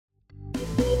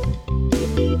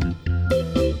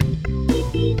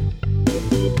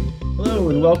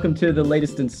welcome to the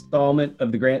latest installment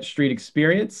of the Grant Street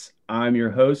Experience. I'm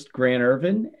your host, Grant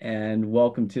Irvin, and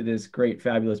welcome to this great,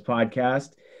 fabulous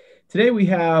podcast. Today we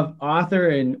have author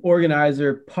and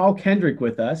organizer Paul Kendrick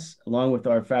with us, along with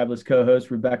our fabulous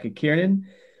co-host, Rebecca Kiernan.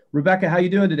 Rebecca, how you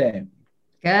doing today?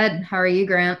 Good. How are you,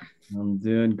 Grant? I'm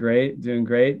doing great, doing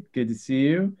great. Good to see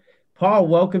you. Paul,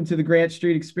 welcome to the Grant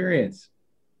Street Experience.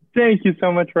 Thank you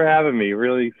so much for having me.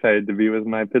 Really excited to be with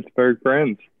my Pittsburgh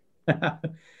friends.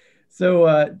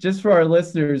 So just for our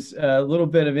listeners, a little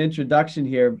bit of introduction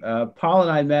here. Paul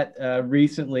and I met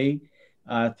recently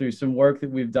through some work that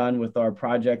we've done with our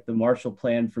project, the Marshall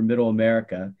Plan for Middle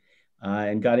America,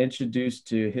 and got introduced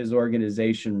to his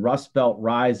organization, Rust Belt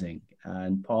Rising.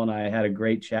 And Paul and I had a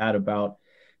great chat about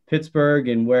Pittsburgh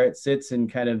and where it sits in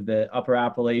kind of the Upper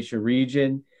Appalachia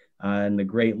region and the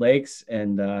Great Lakes,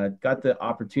 and got the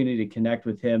opportunity to connect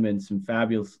with him and some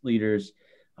fabulous leaders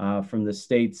from the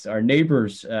states, our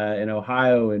neighbors in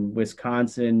Ohio and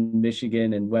Wisconsin,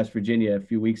 Michigan, and West Virginia a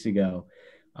few weeks ago.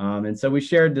 And so we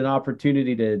shared an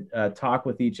opportunity to talk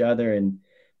with each other, and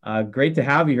great to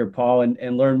have you here, Paul,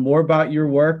 and learn more about your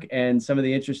work and some of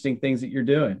the interesting things that you're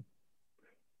doing.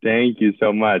 Thank you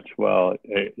so much. Well,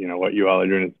 what you all are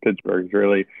doing in Pittsburgh is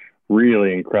really,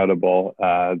 really incredible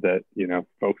that,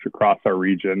 folks across our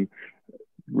region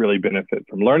really benefit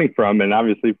from learning from, and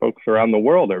obviously folks around the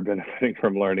world are benefiting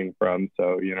from learning from.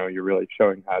 So, you're really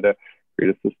showing how to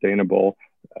create a sustainable,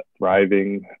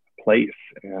 thriving place.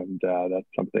 And that's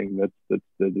something that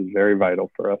is very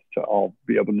vital for us to all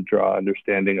be able to draw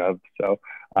understanding of. So,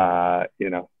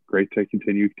 great to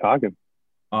continue talking.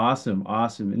 Awesome.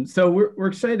 And so we're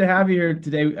excited to have you here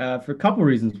today for a couple of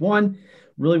reasons. One,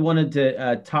 really wanted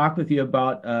to talk with you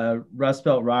about Rust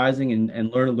Belt Rising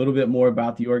and learn a little bit more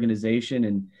about the organization,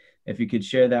 and if you could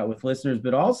share that with listeners,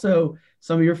 but also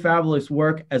some of your fabulous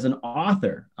work as an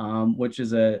author, which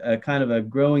is a kind of a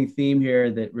growing theme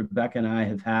here that Rebecca and I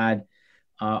have had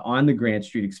on the Grant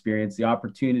Street Experience, the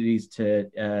opportunities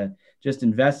to just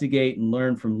investigate and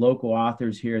learn from local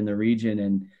authors here in the region,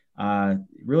 and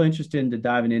really interested into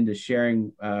diving into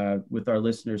sharing with our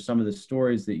listeners some of the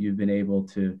stories that you've been able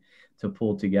to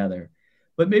pull together.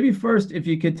 But maybe first, if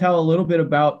you could tell a little bit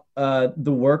about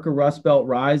the work of Rust Belt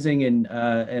Rising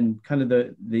and kind of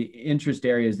the interest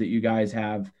areas that you guys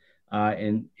have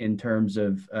in terms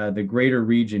of the greater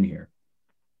region here.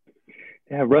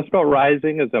 Yeah, Rust Belt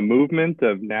Rising is a movement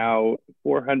of now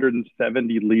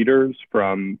 470 leaders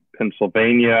from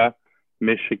Pennsylvania,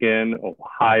 Michigan,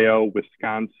 Ohio,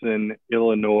 Wisconsin,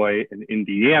 Illinois, and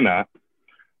Indiana,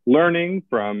 learning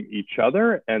from each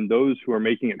other and those who are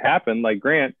making it happen, like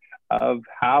Grant, of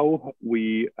how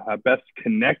we best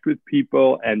connect with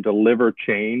people and deliver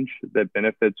change that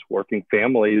benefits working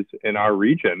families in our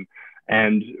region.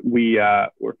 And we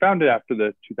were founded after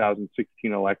the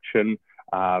 2016 election,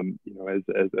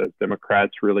 as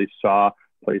Democrats really saw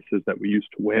places that we used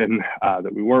to win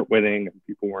that we weren't winning, and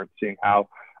people weren't seeing how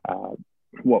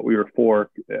what we were for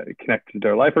connected to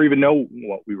their life, or even know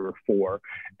what we were for.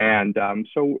 And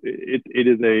so it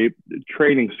is a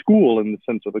training school in the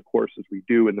sense of the courses we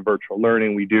do and the virtual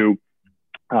learning we do,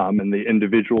 and the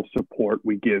individual support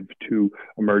we give to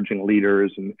emerging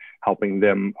leaders and helping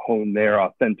them hone their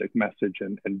authentic message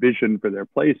and vision for their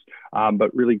place,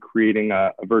 but really creating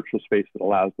a virtual space that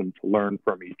allows them to learn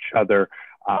from each other,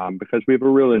 because we have a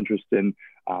real interest in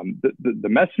the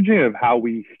messaging of how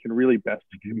we can really best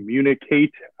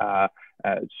communicate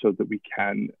so that we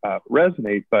can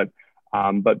resonate,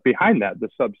 but behind that, the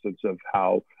substance of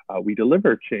how we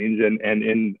deliver change, and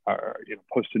in our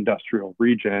post-industrial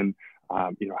region,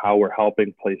 how we're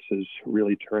helping places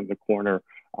really turn the corner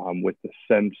with the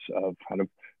sense of kind of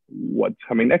what's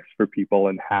coming next for people,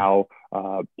 and how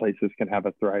places can have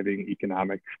a thriving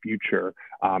economic future,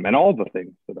 and all the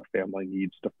things that a family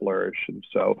needs to flourish. And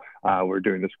so we're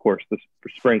doing this course this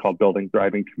spring called Building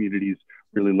Thriving Communities,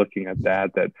 really looking at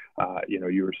that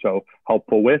you were so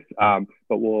helpful with,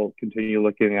 but we'll continue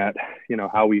looking at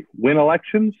how we win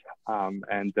elections,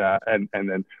 and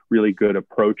then really good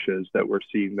approaches that we're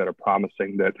seeing that are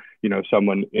promising, that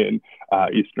someone in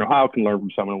Eastern Ohio can learn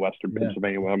from someone in Western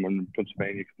Pennsylvania, someone in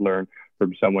Pennsylvania can learn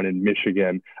from someone in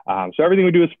Michigan. So everything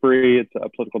we do is free. It's a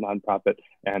political nonprofit,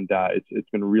 and it's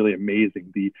been really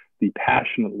amazing, the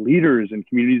passionate leaders and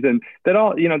communities, and that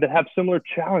all that have similar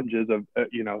challenges of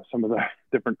some of the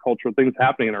different cultural things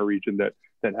happening in our region that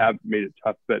have made it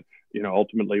tough. But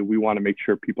ultimately, we want to make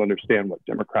sure people understand what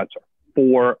Democrats are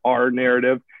for our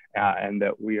narrative, and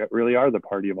that we really are the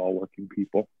party of all working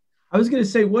people. I was going to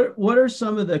say, what are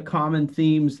some of the common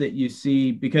themes that you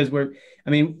see? Because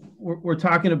we're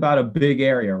talking about a big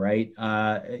area, right?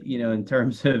 In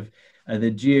terms of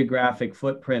the geographic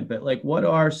footprint, but like, what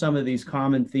are some of these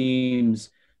common themes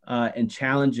and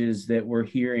challenges that we're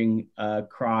hearing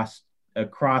across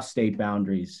state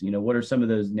boundaries? You know, what are some of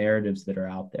those narratives that are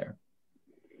out there?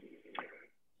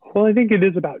 Well, I think it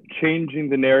is about changing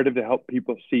the narrative to help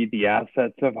people see the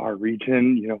assets of our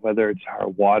region, you know, whether it's our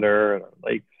water, our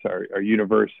lakes, our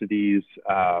universities,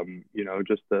 you know,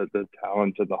 just the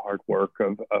talent and the hard work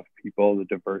of people, the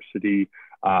diversity,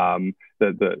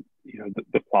 the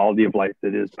quality of life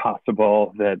that is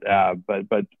possible,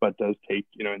 but does take,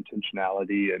 you know,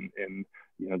 intentionality and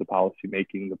you know, the policy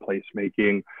making, the place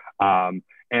making,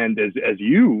 and as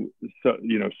you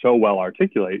so well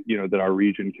articulate, you know, that our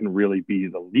region can really be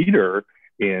the leader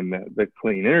in the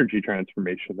clean energy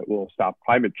transformation that will stop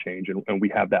climate change, and we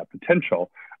have that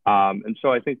potential. And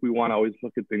so I think we want to always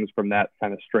look at things from that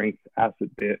kind of strength,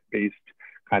 asset-based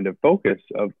kind of focus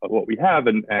of what we have,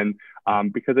 and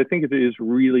because I think it is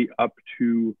really up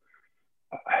to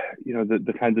you know,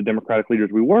 the kinds of democratic leaders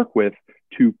we work with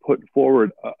to put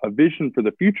forward a vision for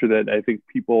the future that I think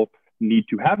people need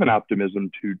to have an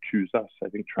optimism to choose us. I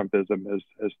think Trumpism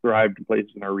has thrived in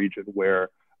places in our region where,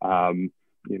 you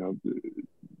know,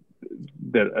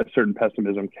 that a certain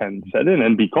pessimism can set in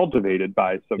and be cultivated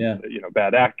by some, you know,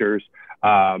 bad actors.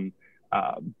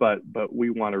 But we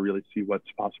want to really see what's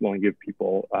possible and give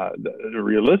people the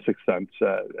realistic sense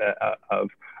of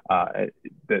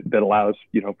that allows,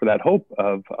 you know, for that hope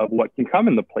of what can come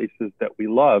in the places that we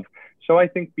love. So I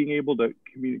think being able to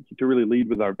communicate, to really lead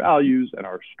with our values and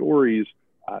our stories,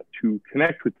 to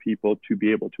connect with people, to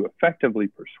be able to effectively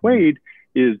persuade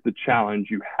is the challenge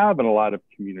you have in a lot of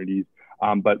communities.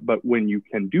 But when you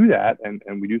can do that, and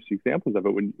we do see examples of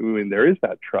it, when there is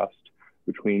that trust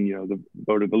between, you know, the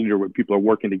voter, the leader, where people are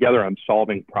working together on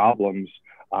solving problems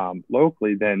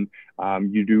locally, then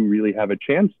you do really have a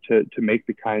chance to make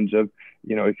the kinds of,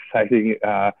 you know, exciting,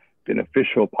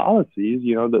 beneficial policies,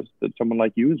 you know, that someone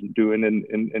like you is doing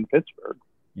in Pittsburgh.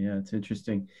 Yeah, it's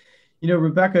interesting. You know,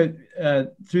 Rebecca,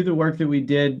 through the work that we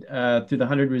did through the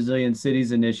 100 Resilient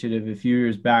Cities Initiative a few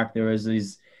years back, there was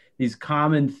these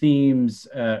common themes,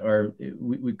 or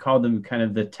we called them kind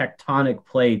of the tectonic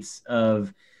plates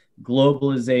of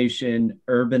globalization,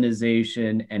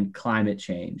 urbanization, and climate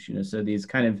change. You know, so these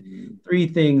kind of three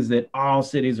things that all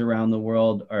cities around the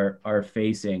world are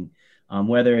facing,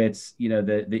 whether it's, you know,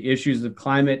 the issues of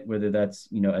climate, whether that's,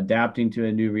 you know, adapting to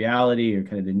a new reality, or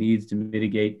kind of the needs to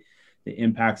mitigate the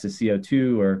impacts of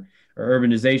CO2, or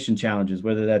urbanization challenges,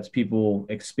 whether that's people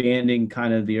expanding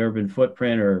kind of the urban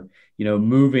footprint, or, you know,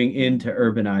 moving into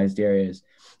urbanized areas.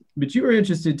 But you were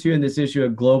interested too in this issue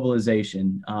of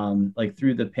globalization, like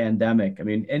through the pandemic. I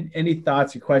mean, any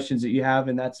thoughts or questions that you have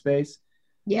in that space?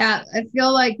 Yeah, I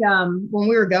feel like when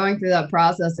we were going through that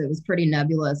process, it was pretty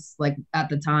nebulous, like at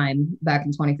the time back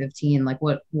in 2015, like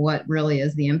what really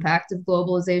is the impact of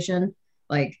globalization?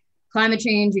 Like climate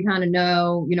change, you kind of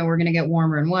know, you know, we're going to get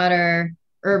warmer and wetter.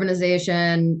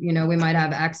 Urbanization, you know, we might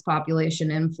have X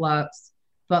population influx.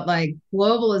 But like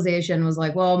globalization was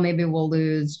like, well, maybe we'll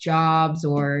lose jobs,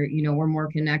 or, you know, we're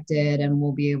more connected and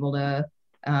we'll be able to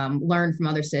learn from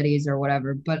other cities or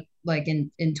whatever. But like in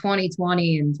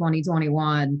 2020 and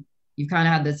 2021, you've kind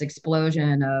of had this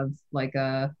explosion of like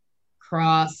a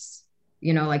cross,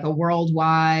 you know, like a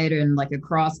worldwide and like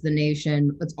across the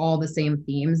nation. It's all the same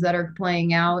themes that are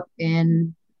playing out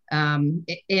in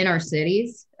our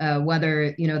cities,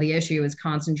 whether, you know, the issue is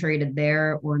concentrated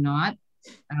there or not.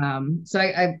 So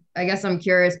I guess I'm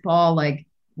curious, Paul, like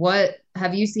what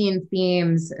have you seen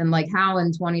themes, and like how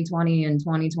in 2020 and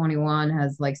 2021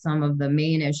 has like some of the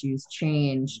main issues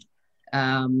changed,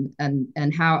 and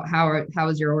how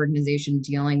is your organization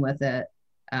dealing with it?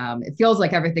 It feels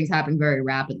like everything's happened very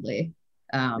rapidly.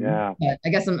 But I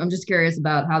guess I'm just curious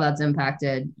about how that's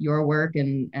impacted your work,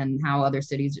 and how other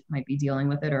cities might be dealing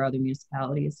with it, or other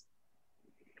municipalities.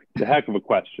 It's a heck of a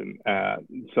question.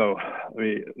 So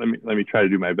let me try to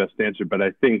do my best to answer. But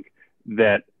I think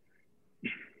that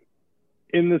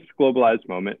in this globalized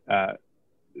moment,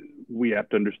 we have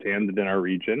to understand that in our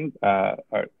region,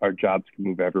 our jobs can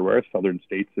move everywhere. Southern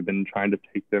states have been trying to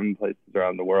take them places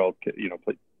around the world. You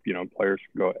know, employers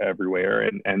can go everywhere,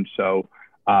 and so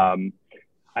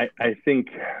I think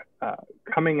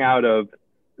coming out of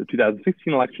the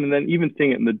 2016 election, and then even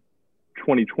seeing it in the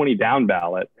 2020 down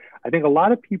ballot, I think a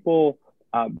lot of people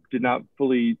did not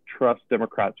fully trust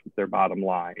Democrats with their bottom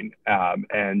line,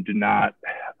 and did not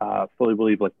fully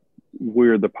believe like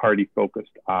we're the party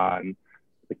focused on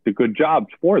like the good jobs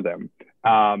for them.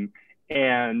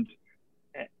 And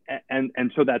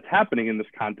and so that's happening in this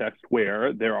context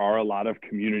where there are a lot of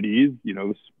communities,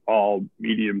 small,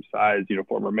 medium-sized,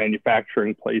 former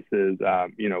manufacturing places,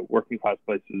 working class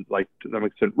places, like to some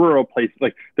extent rural places.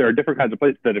 Like there are different kinds of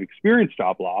places that have experienced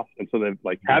job loss, and so they've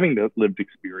like having the lived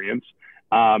experience,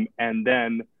 and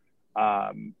then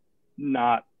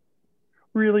not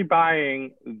really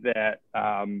buying that.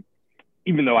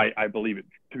 Even though I believe it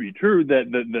to be true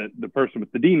that the person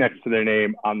with the D next to their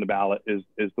name on the ballot is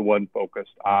the one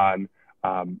focused on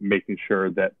making sure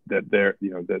that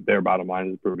their bottom line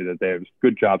is improving, that they have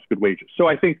good jobs, good wages. So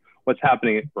I think what's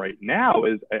happening right now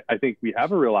is I think we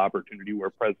have a real opportunity where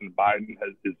President Biden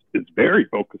is very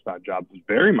focused on jobs, is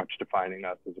very much defining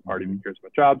us as a party that cares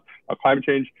about jobs, about climate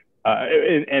change.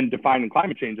 And defining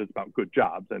climate change is about good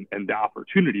jobs and the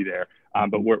opportunity there.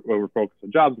 But we're focused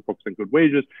on jobs, we're focused on good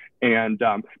wages. And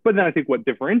but then I think what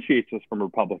differentiates us from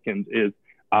Republicans is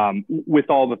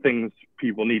with all the things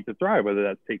people need to thrive, whether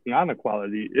that's taking on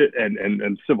equality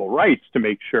and civil rights to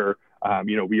make sure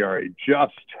we are a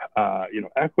just,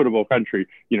 equitable country,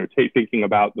 thinking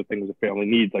about the things a family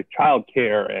needs, like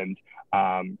childcare and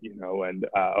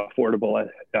affordable,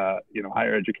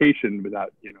 higher education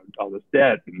without, all this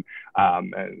debt and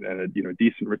a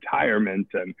decent retirement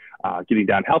and getting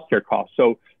down healthcare costs.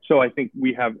 So I think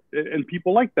we have, and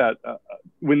people like that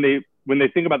when they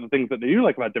think about the things that they do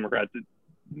like about Democrats,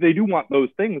 they do want those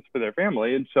things for their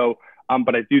family. And so,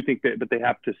 but I do think that they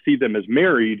have to see them as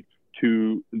married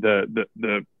to the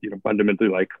fundamentally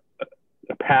like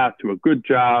a path to a good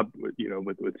job,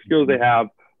 with skills they have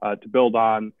to build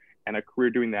on, and a career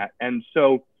doing that. And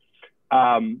so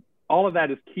all of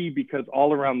that is key because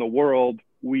all around the world,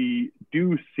 we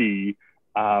do see,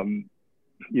 a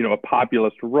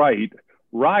populist right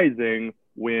rising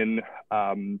when,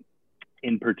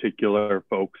 in particular,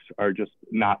 folks are just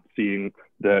not seeing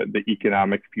the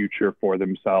economic future for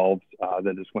themselves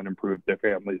that is going to improve their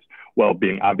families'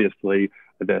 well-being. Obviously,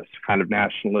 this kind of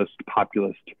nationalist,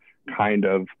 populist kind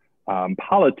of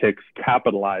politics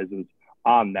capitalizes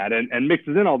on that and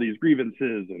mixes in all these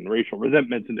grievances and racial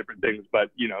resentments and different things, but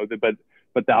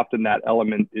often that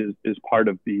element is part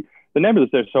of the nebulous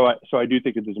there. So I do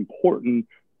think it is important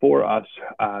for us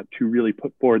to really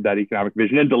put forward that economic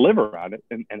vision and deliver on it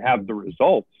and have the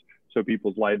results so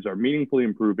people's lives are meaningfully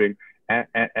improving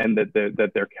and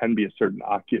that there can be a certain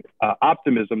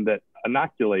optimism that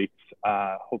inoculates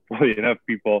hopefully enough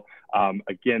people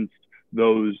against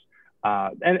those.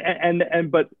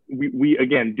 But we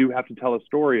again do have to tell a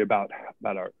story about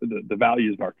the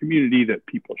values of our community that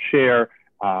people share,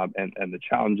 and the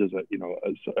challenges that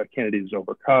as candidates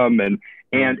overcome, and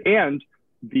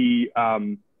the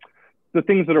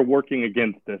things that are working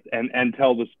against this, and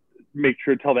make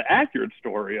sure to tell the accurate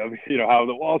story of how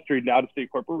the Wall Street and out-of-state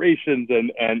corporations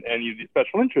and these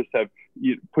special interests have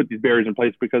put these barriers in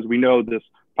place, because we know this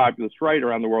populist right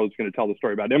around the world is going to tell the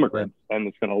story about immigrants, and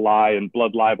it's going to lie and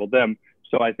blood libel them.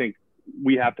 So I think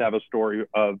we have to have a story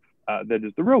of that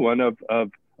is the real one of a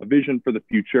vision for the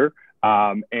future,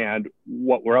 and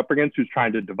what we're up against, who's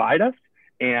trying to divide us,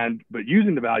 but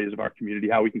using the values of our community,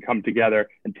 how we can come together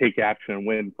and take action and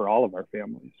win for all of our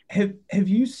families. Have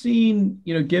you seen,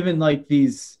 given like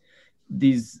these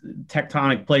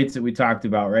tectonic plates that we talked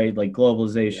about, right? Like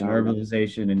globalization,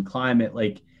 urbanization, and climate,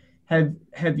 like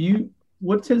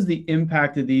what has the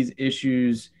impact of these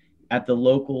issues at the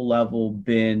local level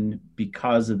been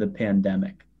because of the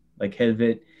pandemic? Like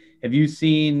have you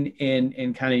seen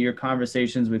in kind of your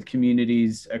conversations with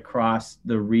communities across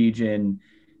the region,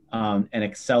 an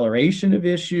acceleration of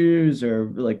issues, or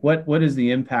like what is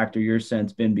the impact or your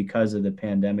sense been because of the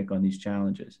pandemic on these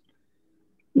challenges?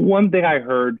 One thing I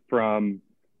heard from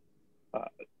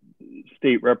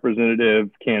state representative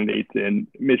candidates in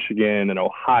Michigan and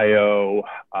Ohio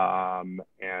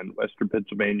and Western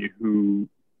Pennsylvania who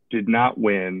did not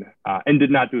win and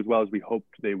did not do as well as we hoped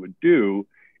they would do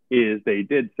is they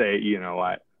did say,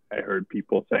 I heard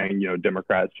people saying,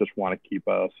 Democrats just want to keep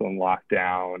us on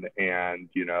lockdown and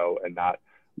not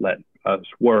let us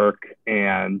work.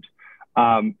 And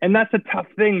that's a tough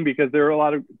thing because there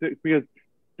are because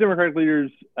Democratic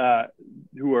leaders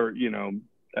who are,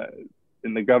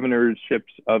 in the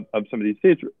governorships of some of these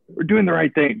states are doing the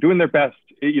right thing, doing their best,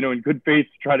 in good faith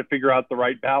to try to figure out the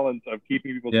right balance of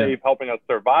keeping people safe, helping us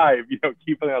survive,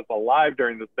 keeping us alive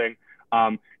during this thing.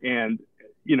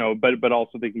 But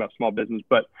also thinking about small business.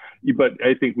 But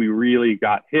I think we really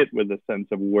got hit with a sense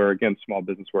of we're against small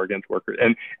business, we're against workers,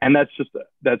 and that's just a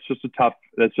tough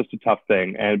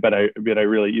thing. But I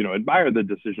really admire the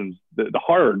decisions, the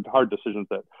hard decisions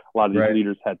that a lot of these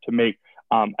leaders had to make.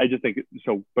 I just think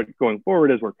so. But going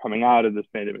forward, as we're coming out of this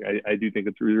pandemic, I do think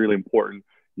it's really, really important,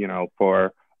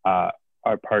 for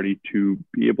our party to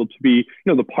be able to be,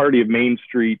 the party of Main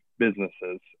Street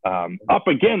businesses, up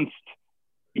against,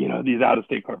 these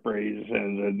out-of-state corporations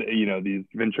and, these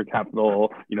venture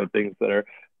capital, things that are,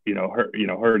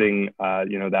 hurting,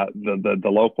 that the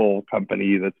local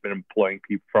company that's been employing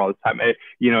people for all this time,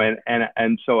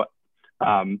 and so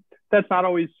that's not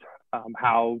always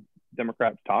how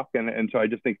Democrats talk, and so I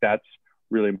just think that's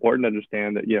really important to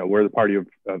understand that we're the party of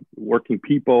working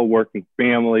people, working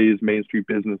families, Main Street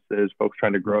businesses, folks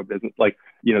trying to grow a business,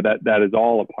 that is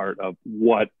all a part of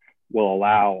what will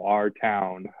allow our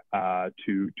town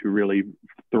to really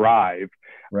thrive,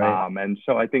 right. And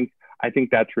so I think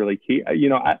that's really key.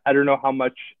 I don't know how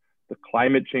much the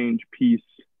climate change piece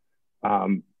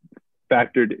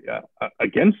factored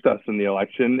against us in the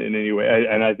election in any way.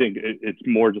 And I think it's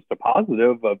more just a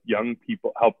positive of young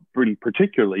people, help bring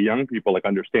particularly young people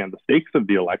understand the stakes of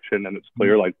the election. And it's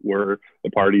clear we're the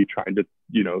party trying to,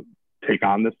 take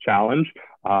on this challenge.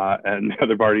 And the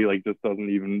other party just doesn't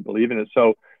even believe in it.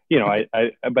 So,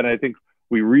 but I think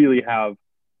we really have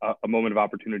a moment of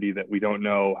opportunity that we don't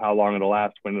know how long it'll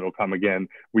last, when it'll come again.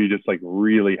 We just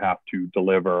really have to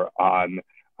deliver on,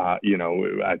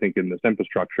 I think in this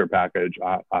infrastructure package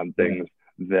on things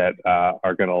that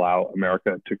are going to allow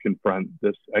America to confront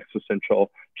this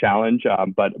existential challenge.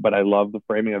 But I love the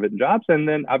framing of it in jobs, and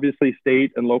then obviously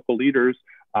state and local leaders,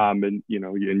 and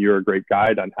you're a great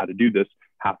guide on how to do this,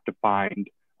 have to find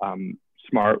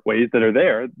smart ways that are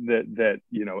there that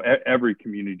every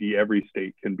community, every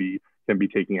state can be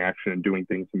taking action and doing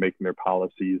things and making their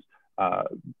policies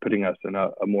putting us in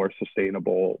a more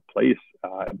sustainable place.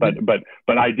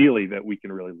 But ideally that we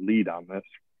can really lead on this.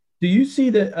 Do you see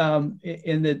that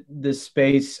in the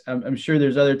space? I'm sure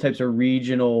there's other types of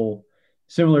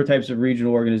similar types of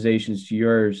regional organizations to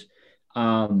yours.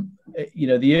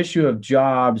 The issue of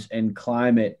jobs and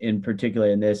climate in particular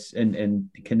in this, and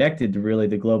connected to really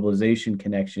the globalization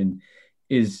connection,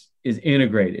 is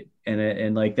integrated,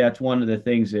 and that's one of the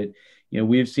things that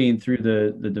we've seen through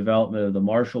the development of the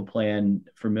Marshall Plan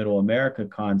for Middle America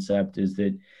concept, is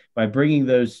that by bringing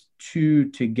those two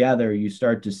together, you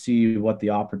start to see what the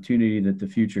opportunity that the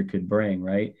future could bring,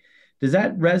 right? Does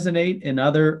that resonate in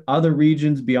other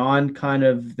regions beyond kind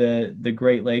of the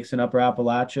Great Lakes and Upper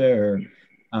Appalachia, or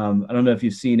I don't know if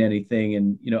you've seen anything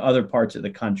in other parts of the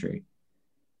country?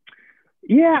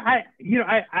 Yeah,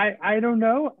 I don't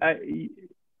know.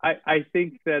 I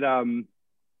think that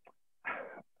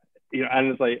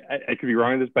honestly, I could be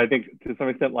wrong on this, but I think to some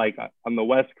extent, on the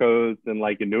West Coast and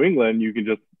in New England, you can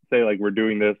just say we're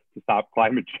doing this to stop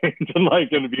climate change, and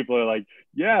and the people are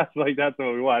yes, that's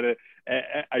what we want.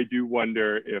 I do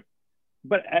wonder if,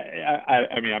 but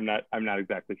I mean, I'm not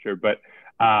exactly sure, but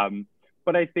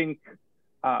I think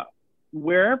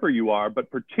wherever you are, but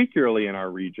particularly in our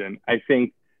region, I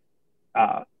think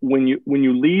when you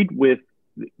lead with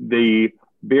the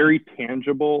very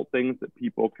tangible things that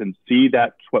people can see,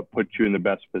 that's what puts you in the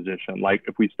best position.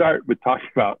 If we start with talking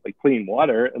about clean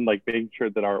water and making sure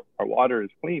that our water is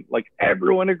clean,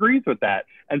 everyone agrees with that.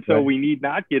 And so we need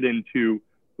not get into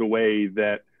the way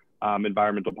that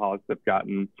environmental politics have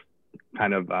gotten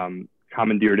kind of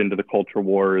commandeered into the culture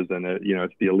wars, and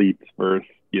it's the elites versus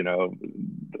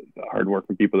the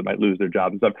hardworking people that might lose their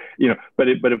jobs and stuff. But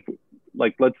if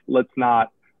let's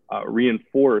not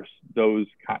reinforce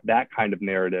that kind of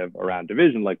narrative around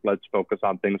division. Let's focus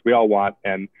on things we all want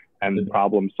and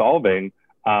problem solving.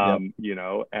 And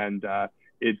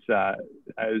it's I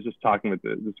was just talking with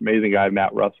this amazing guy,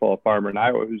 Matt Russell, a farmer in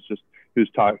Iowa, who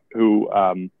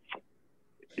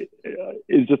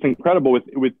is just incredible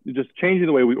with just changing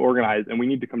the way we organize, and we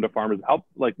need to come to farmers and help.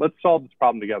 Let's solve this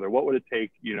problem together. What would it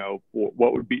take?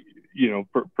 What would be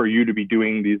for you to be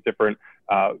doing these different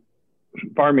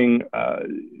farming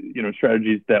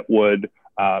strategies that would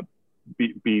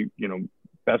be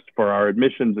best for our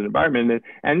emissions and environment,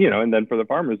 and then for the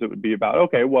farmers it would be about,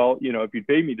 okay, well, if you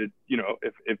pay me to,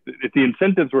 if the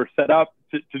incentives were set up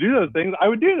to do those things, I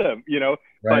would do them,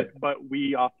 right. But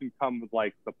we often come with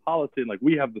the policy, and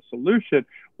we have the solution,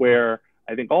 where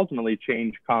I think ultimately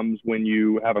change comes when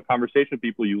you have a conversation with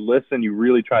people, you listen, you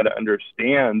really try to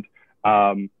understand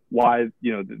why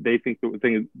they think the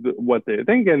thing is what they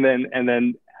think, and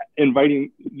then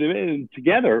inviting them in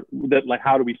together, that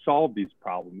how do we solve these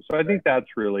problems. So I think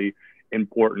that's really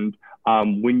important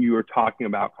when you are talking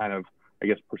about kind of, I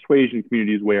guess, persuasion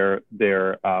communities where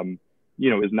there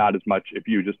is not as much, if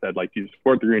you just said you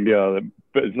support the Green Deal,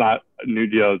 but it's not a New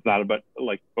Deal, it's not about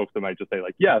folks that might just say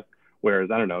yes, whereas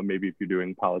I don't know, maybe if you're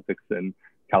doing politics in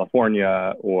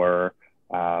California or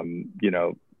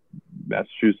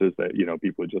Massachusetts, that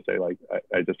people would just say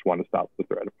I just want to stop the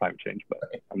threat of climate change, but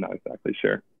I'm not exactly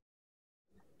sure.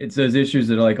 it's those issues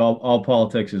that are like all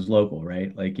politics is local,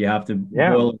 right? Like you have to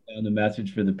boil down the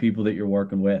message for the people that you're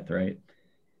working with, right?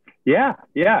 Yeah.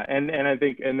 And I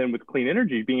think, and then with clean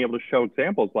energy, being able to show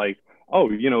examples like, oh,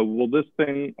 well, this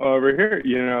thing over here,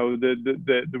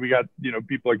 we got,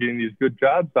 people are getting these good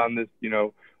jobs on this,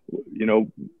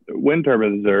 wind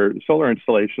turbines or solar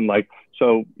installation. Like,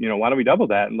 so, why don't we double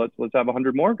that and let's have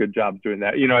 100 more good jobs doing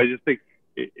that? I just think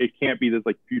it can't be this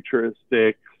like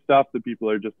futuristic stuff that people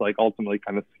are just like ultimately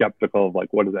kind of skeptical of,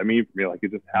 like, what does that mean for me? Like,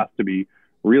 it just has to be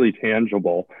really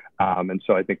tangible. And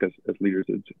so I think as leaders,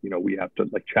 it's, we have to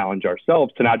like challenge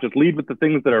ourselves to not just lead with the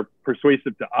things that are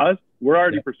persuasive to us. We're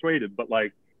already persuaded, but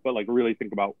really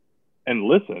think about and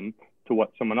listen to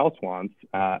what someone else wants,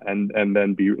 and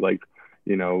then be like,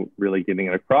 really getting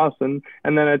it across. And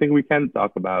then I think we can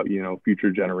talk about,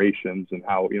 future generations and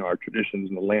how, our traditions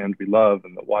and the land we love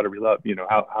and the water we love,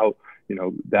 how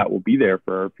that will be there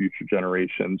for our future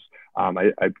generations.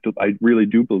 I really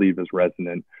do believe is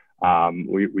resonant.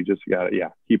 We just got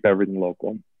to, keep everything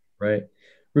local. Right.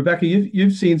 Rebecca,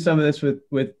 you've seen some of this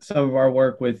with some of our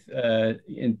work with,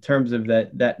 in terms of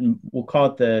that we'll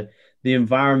call it the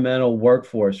environmental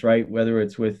workforce, right? Whether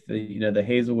it's with the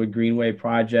Hazelwood Greenway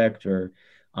project or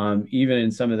even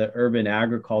in some of the urban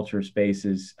agriculture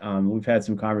spaces. We've had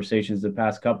some conversations the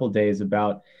past couple of days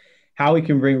about how we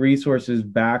can bring resources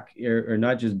back, or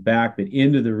not just back, but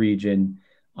into the region,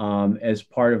 as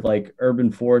part of like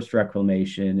urban forest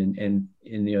reclamation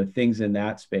and things in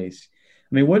that space.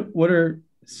 I mean, what are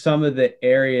some of the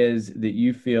areas that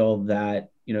you feel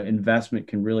that investment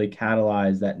can really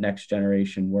catalyze that next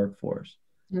generation workforce?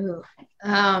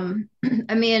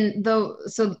 I mean,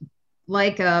 so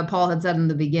like Paul had said in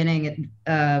the beginning,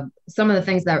 some of the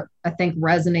things that I think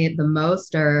resonate the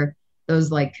most are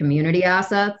those like community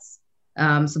assets.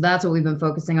 So that's what we've been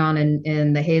focusing on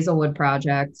in the Hazelwood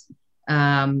project,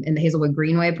 in the Hazelwood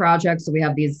Greenway project. So we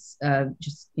have these,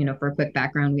 for a quick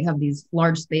background, we have these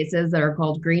large spaces that are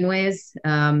called greenways.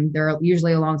 They're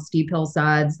usually along steep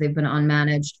hillsides. They've been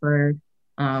unmanaged for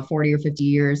 40 or 50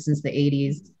 years, since the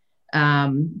 80s.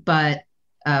 But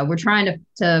we're trying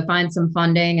to find some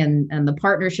funding and the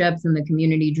partnerships and the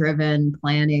community-driven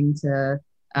planning to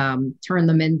turn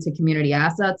them into community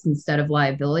assets instead of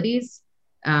liabilities.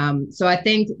 So I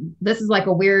think this is like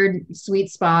a weird sweet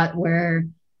spot where,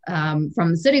 from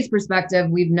the city's perspective,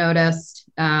 we've noticed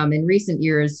in recent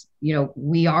years,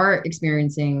 we are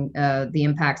experiencing the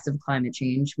impacts of climate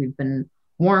change. We've been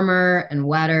warmer and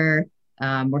wetter.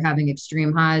 We're having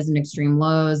extreme highs and extreme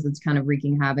lows. That's kind of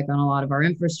wreaking havoc on a lot of our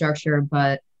infrastructure,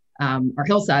 but our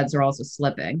hillsides are also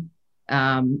slipping.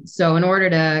 So in order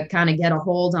to kind of get a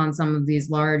hold on some of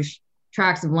these large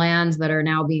tracts of land that are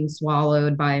now being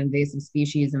swallowed by invasive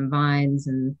species and vines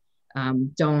and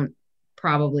don't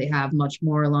probably have much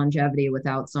more longevity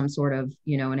without some sort of,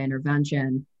 an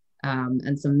intervention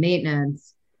and some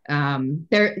maintenance. So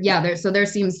there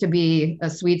seems to be a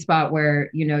sweet spot where,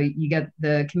 you get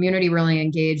the community really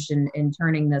engaged in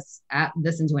turning this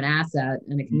into an asset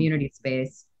in a community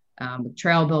space, with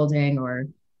trail building or,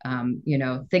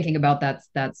 thinking about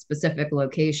that specific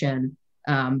location.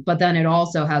 But then it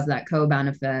also has that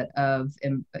co-benefit of,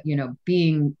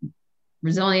 being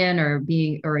resilient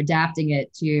or adapting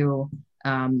it to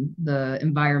the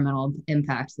environmental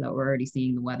impacts that we're already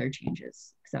seeing, the weather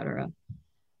changes, et cetera.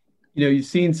 You've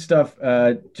seen stuff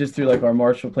just through like our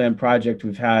Marshall Plan project.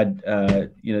 We've had,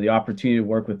 the opportunity to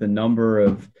work with a number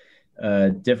of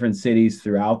different cities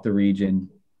throughout the region.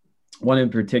 One in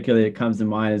particular that comes to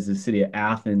mind is the city of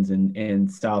Athens in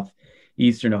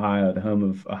southeastern Ohio, the home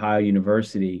of Ohio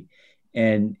University.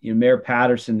 And Mayor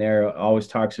Patterson there always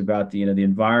talks about the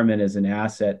environment as an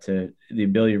asset to the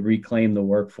ability to reclaim the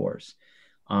workforce.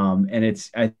 And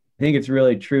I think it's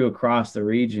really true across the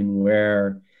region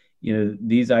where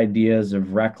these ideas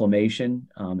of reclamation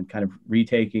and kind of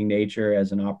retaking nature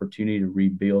as an opportunity to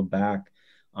rebuild back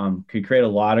could create a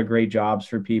lot of great jobs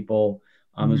for people,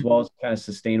 as well as kind of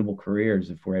sustainable careers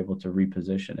if we're able to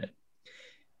reposition it.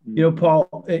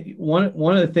 Paul,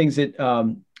 one of the things that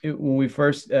when we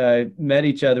first met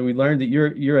each other, we learned that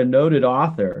you're a noted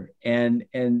author, and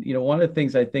one of the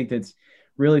things I think that's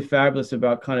really fabulous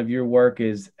about kind of your work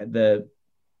is the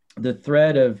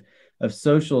thread of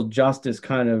social justice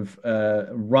kind of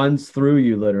runs through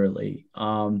you literally.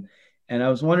 And I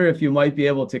was wondering if you might be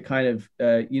able to kind of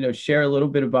share a little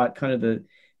bit about kind of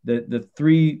the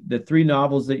three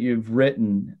novels that you've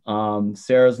written,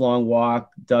 Sarah's Long Walk,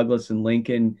 Douglas and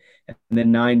Lincoln, and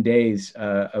then 9 Days,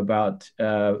 about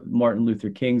Martin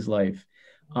Luther King's life.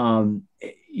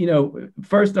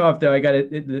 First off, though,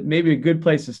 maybe a good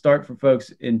place to start for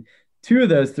folks. In two of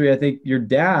those three, I think your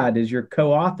dad is your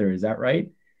co-author. Is that right?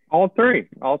 All three.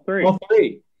 All three. All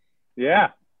three.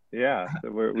 Yeah. Yeah.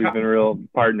 So we've been real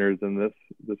partners in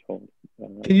this whole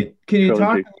Can you talk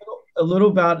trilogy. a little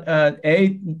about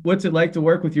what's it like to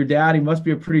work with your dad? He must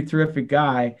be a pretty terrific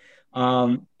guy.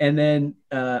 And then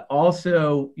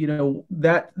also, you know,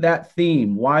 that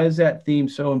theme. Why is that theme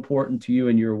so important to you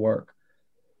in your work?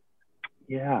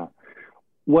 Yeah.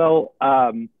 Well,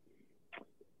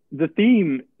 the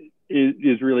theme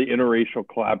is really interracial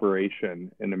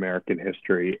collaboration in American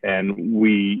history, and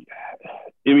we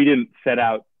didn't set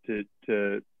out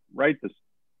to write this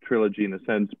trilogy in a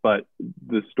sense, but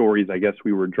the stories I guess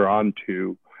we were drawn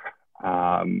to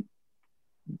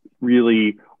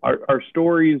really are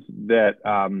stories that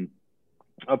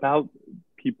about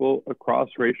people across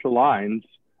racial lines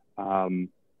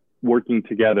working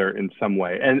together in some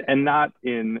way, and not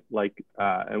in like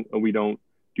and we don't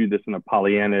do this in a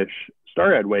Pollyannish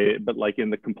starry-eyed way, but like in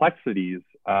the complexities,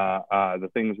 the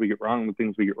things we get wrong, the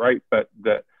things we get right, but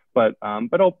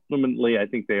ultimately, I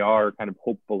think they are kind of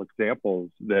hopeful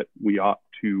examples that we ought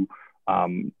to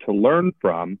learn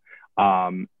from,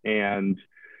 and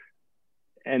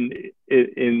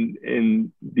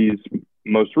in these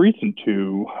most recent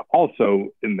two, also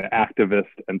in the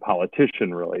activist and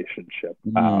politician relationship,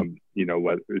 you know,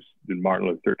 whether it's Martin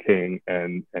Luther King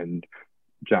and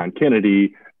John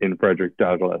Kennedy, in Frederick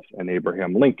Douglass and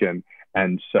Abraham Lincoln.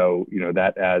 And so, you know,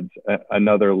 that adds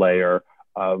another layer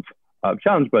of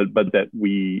challenge, but that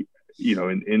we, you know,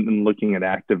 in looking at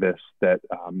activists that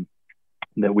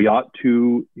we ought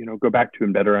to, you know, go back to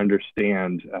and better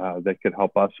understand, that could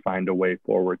help us find a way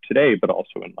forward today, but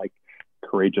also in like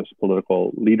courageous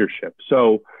political leadership.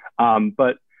 So,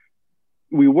 but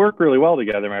we work really well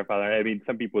together, my father. I mean,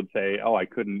 some people would say, oh, I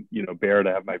couldn't, you know, bear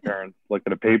to have my parents look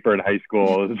at a paper in high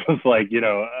school. It's just like, you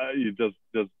know, you just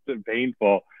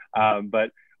painful.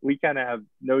 But we kind of have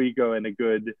no ego and a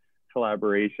good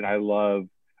collaboration. I love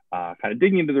kind of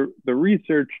digging into the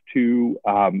research to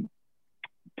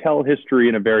tell history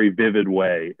in a very vivid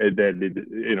way. That,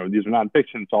 you know, these are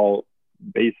nonfiction. It's all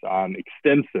based on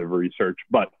extensive research,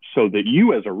 but so that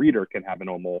you as a reader can have an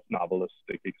almost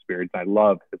novelistic experience. I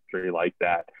love history like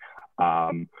that,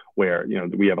 where, you know,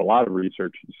 we have a lot of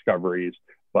research discoveries,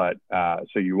 but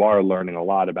so you are learning a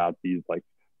lot about these like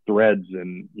threads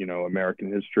in, you know,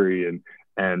 American history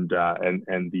and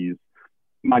these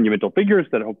monumental figures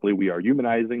that hopefully we are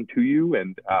humanizing to you,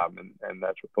 and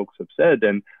that's what folks have said,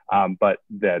 and but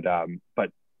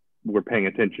we're paying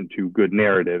attention to good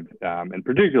narrative, and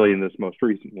particularly in this most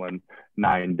recent one,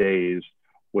 9 Days,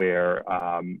 where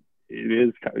it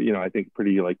is, you know, I think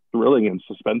pretty like thrilling and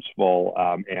suspenseful,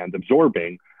 and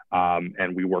absorbing,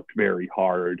 and we worked very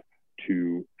hard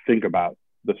to think about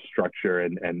the structure,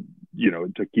 and you know,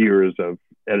 it took years of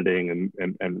editing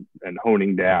and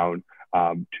honing down,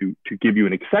 to give you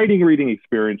an exciting reading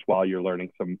experience while you're learning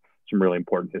some really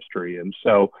important history. And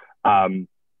so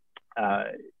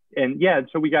and yeah,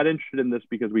 so we got interested in this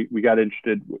because we got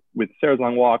interested with Sarah's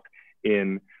Long Walk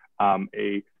in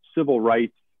a civil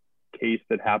rights case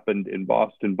that happened in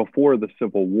Boston before the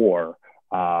Civil War.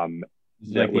 That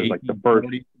was like the first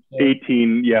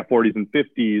 40s and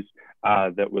 50s,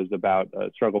 that was about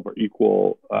a struggle for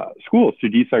equal schools, to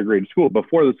desegregate school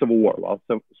before the Civil War, while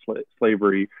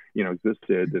slavery, you know,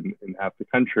 existed in half the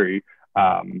country.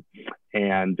 But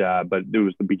it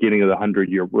was the beginning of the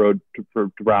 100-year road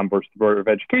to Brown versus the Board of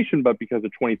Education. But because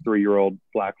a 23-year-old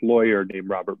Black lawyer named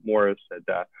Robert Morris had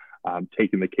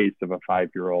taken the case of a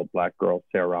 5-year-old Black girl,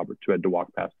 Sarah Roberts, who had to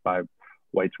walk past 5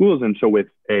 white schools. And so with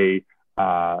a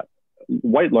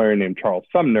white lawyer named Charles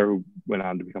Sumner, who went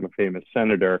on to become a famous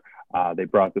senator, they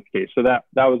brought this case. So that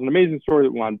was an amazing story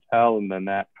that we wanted to tell. And then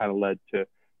that kind of led to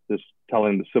this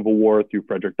telling the Civil War through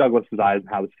Frederick Douglass's eyes, and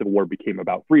how the Civil War became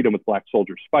about freedom with Black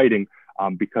soldiers fighting,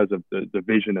 because of the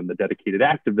vision and the dedicated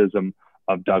activism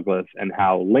of Douglass, and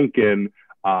how Lincoln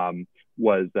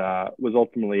was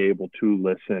ultimately able to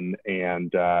listen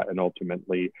and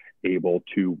ultimately able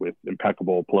to, with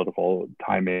impeccable political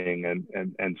timing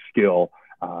and skill,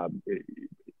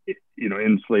 you know,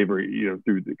 in slavery, you know,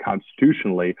 through the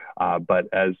constitutionally, but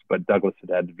Douglass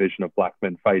had the vision of Black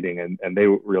men fighting, and they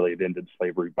really had ended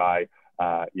slavery by,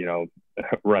 you know,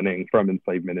 running from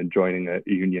enslavement and joining a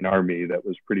Union army that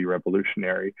was pretty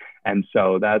revolutionary. And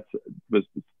so was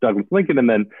Douglass Lincoln. And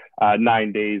then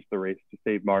 9 Days, the race to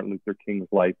save Martin Luther King's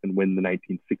life and win the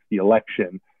 1960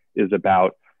 election, is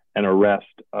about an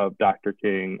arrest of Dr.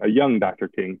 King, a young Dr.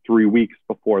 King, 3 weeks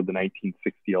before the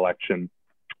 1960 election,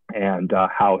 and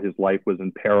how his life was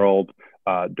imperiled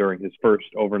during his first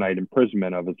overnight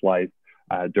imprisonment of his life,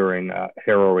 during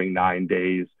harrowing 9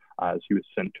 days as he was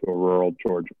sent to a rural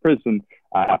Georgia prison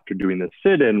after doing the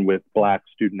sit-in with Black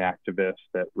student activists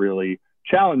that really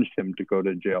challenged him to go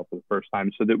to jail for the first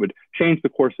time. So that would change the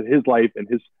course of his life and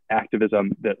his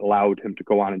activism that allowed him to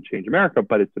go on and change America.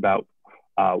 But it's about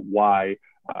why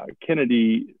the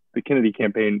Kennedy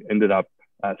campaign ended up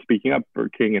speaking up for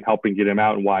King and helping get him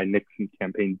out, and why Nixon's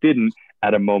campaign didn't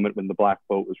at a moment when the Black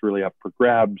vote was really up for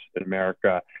grabs in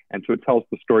America. And so it tells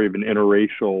the story of an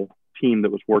interracial team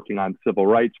that was working on civil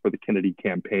rights for the Kennedy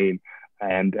campaign,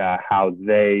 and how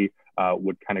they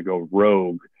would kind of go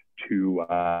rogue to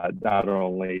not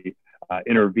only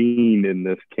intervene in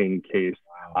this King case,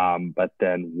 but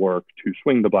then work to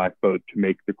swing the Black vote to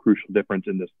make the crucial difference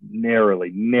in this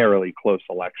narrowly close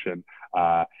election,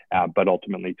 but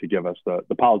ultimately to give us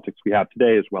the politics we have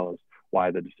today, as well as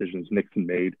why the decisions Nixon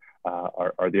made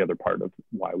are the other part of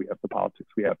why we have the politics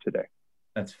we have today.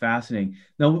 That's fascinating.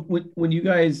 Now, when you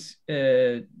guys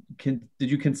did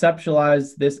you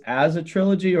conceptualize this as a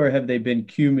trilogy, or have they been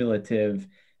cumulative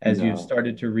as you've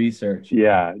started to research?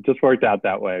 Yeah, it just worked out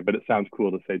that way, but it sounds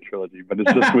cool to say trilogy, but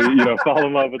it's just, we, fall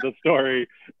in love with the story.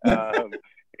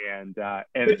 And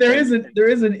but there is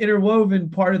an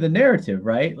interwoven part of the narrative,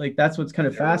 right? Like, that's what's kind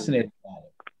of fascinating about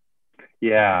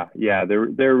it. Yeah,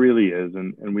 there really is.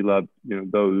 And we love,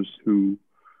 those who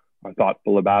are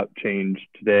thoughtful about change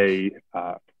today,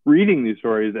 reading these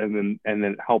stories, and then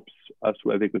it helps us,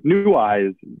 I think, with new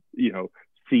eyes,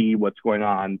 see what's going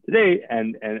on today,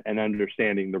 and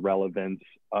understanding the relevance,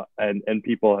 and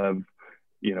people have,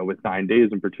 with 9 Days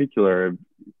in particular,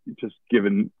 just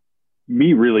given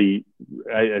me really,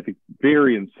 I think,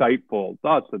 very insightful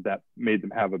thoughts that made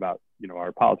them have about,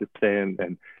 our politics today,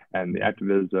 and the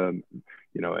activism,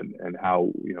 and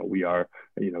how, we are,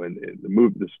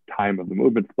 in this time of the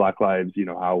movement for Black lives,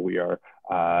 how we are,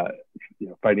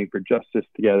 fighting for justice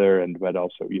together, but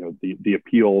also, the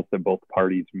appeals that both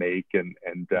parties make, and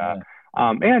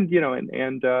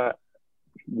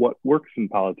what works in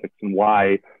politics, and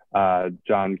why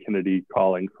John Kennedy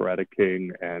calling Coretta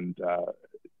King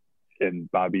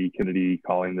and Bobby Kennedy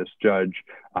calling this judge,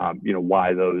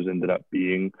 why those ended up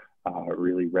being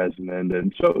really resonant.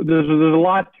 And so there's a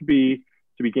lot to be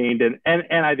gained,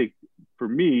 and I think for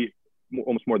me,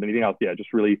 almost more than anything else,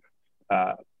 just really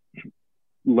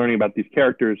learning about these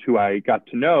characters who I got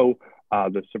to know,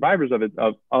 the survivors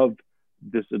of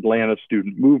this Atlanta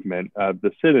student movement,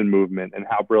 the sit-in movement, and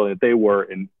how brilliant they were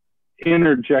in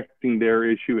interjecting their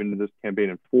issue into this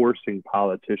campaign and forcing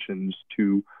politicians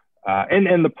to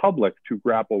and the public to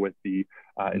grapple with the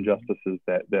injustices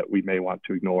that we may want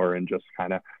to ignore, and just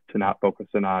kind of to not focus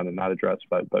in on and not address,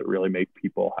 but really make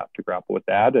people have to grapple with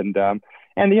that. And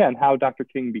how Dr.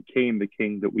 King became the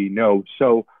King that we know.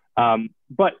 So,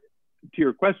 but to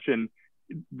your question,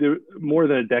 more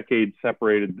than a decade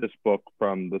separated this book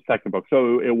from the second book.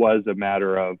 So it was a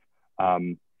matter of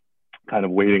kind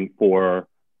of waiting for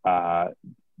a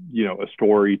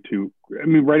story to,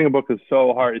 writing a book is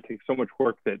so hard. It takes so much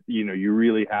work that, you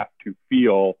really have to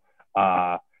feel,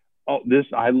 I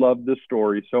love this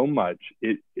story so much.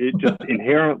 It just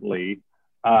inherently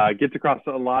gets across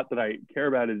a lot that I care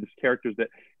about, is characters that,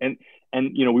 and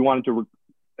we wanted to,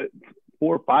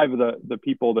 4 or 5 of the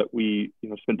people that we,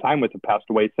 spend time with have passed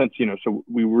away since, so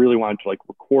we really wanted to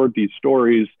record these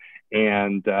stories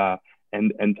and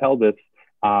tell this.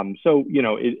 So,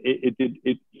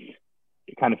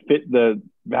 it kind of fit the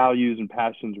values and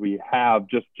passions we have,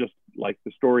 just like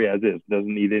the story as is. It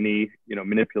doesn't need any,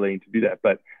 manipulating to do that.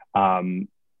 But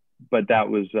that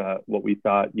was what we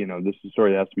thought, this is a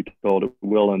story that has to be told. It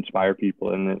will inspire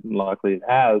people, and luckily it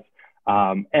has.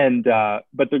 But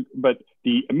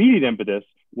the immediate impetus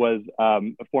was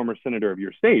a former senator of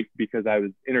your state, because I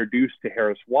was introduced to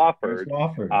Harris Wofford,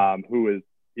 who was,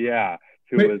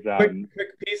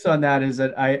 quick piece on that is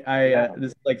that I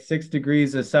this is like 6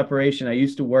 degrees of separation. I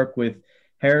used to work with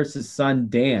Harris's son,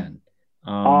 Dan.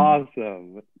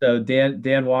 Awesome. So Dan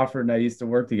Wofford and I used to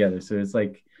work together. So it's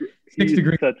like 6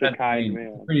 degrees. Such a kind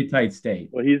man. Pretty tight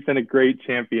state. Well, he's been a great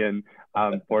champion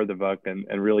for the book, and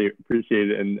really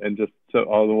appreciate it. And just so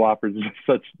all the Woffords are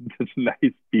such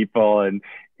nice people, and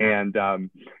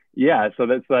so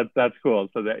that's cool.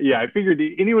 So I figured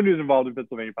anyone who's involved in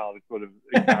Pennsylvania politics would have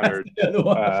encountered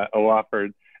a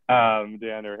Wofford,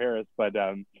 Dan or Harris, but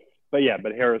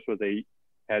Harris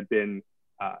had been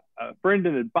a friend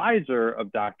and advisor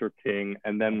of Dr. King,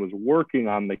 and then was working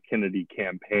on the Kennedy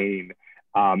campaign.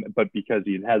 But because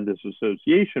he had this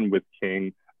association with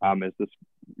King as this,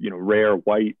 rare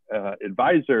white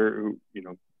advisor who,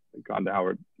 had gone to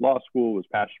Howard Law School, was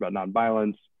passionate about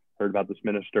nonviolence, heard about this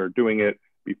minister doing it,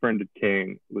 befriended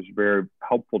King, was very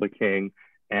helpful to King,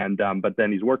 But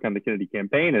then he's working on the Kennedy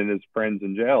campaign, and his friend's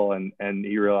in jail, and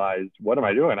he realized, what am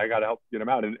I doing? I got to help get him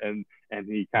out. And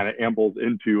he kind of ambles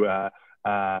into,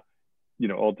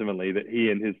 ultimately that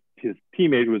he and his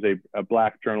teammate, who was a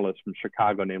Black journalist from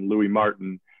Chicago named Louis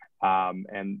Martin,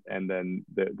 and then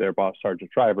their boss,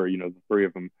 Sergeant Shriver, the three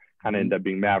of them kind of end up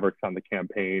being mavericks on the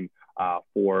campaign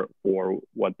for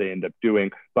what they end up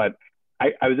doing. But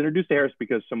I was introduced to Harris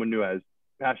because someone knew I was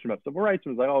passionate about civil rights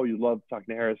and was like, oh, you love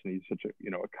talking to Harris, and he's such a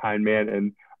kind man.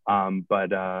 And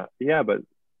but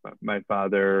my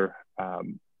father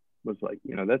was like,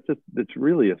 that's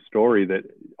really a story that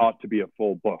ought to be a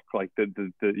full book, like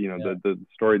the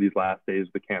story of these last days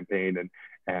of the campaign.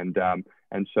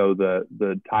 And so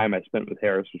the time I spent with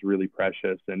Harris was really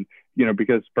precious. And,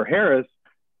 because for Harris,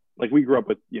 like, we grew up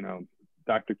with,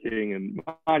 Dr. King and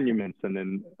monuments, and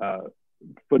then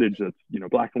footage that's,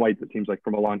 black and white, that seems like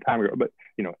from a long time ago. But,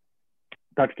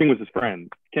 Dr. King was his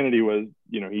friend. Kennedy was,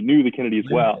 he knew the Kennedys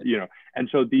well, and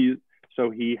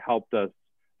so he helped us,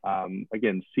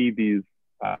 again, see these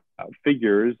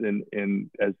figures in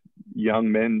as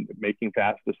young men making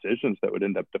fast decisions that would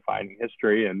end up defining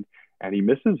history. And he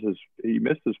missed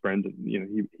his friends.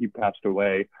 He passed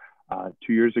away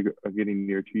 2 years ago, getting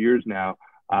near 2 years now.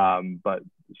 But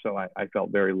so I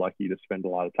felt very lucky to spend a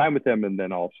lot of time with him, and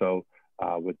then also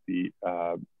with the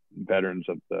veterans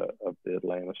of the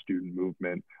Atlanta student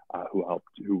movement who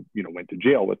went to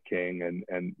jail with King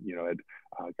and had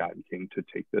gotten King to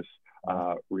take this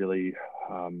really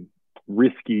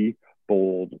risky,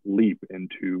 bold leap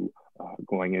into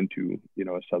going into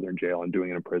a Southern jail and doing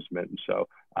an imprisonment. And so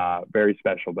very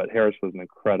special. But Harris was an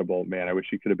incredible man. I wish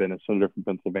he could have been a senator from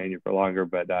Pennsylvania for longer,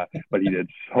 but he did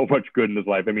so much good in his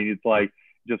life. I mean, it's like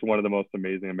just one of the most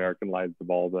amazing American lives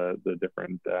of all the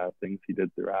different things he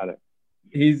did throughout it.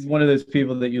 He's one of those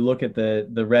people that you look at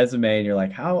the resume and you're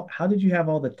like, how did you have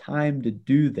all the time to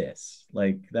do this?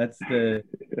 Like, that's the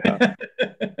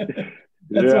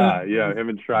him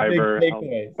and Shriver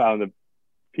found the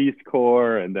Peace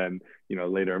Corps, and then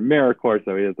later AmeriCorps,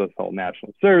 so he has this whole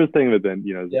national service thing. But then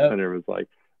the senator was like,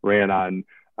 ran on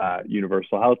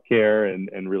universal health care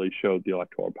and really showed the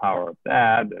electoral power of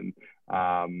that. And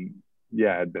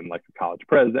had been like a college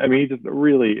president. I mean, he just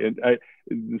really,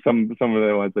 some of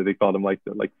the ones that they called him like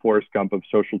Forrest Gump of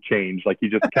social change. Like, he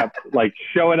just kept like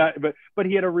showing up, but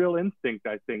he had a real instinct,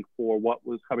 I think, for what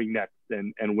was coming next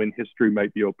and when history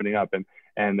might be opening up.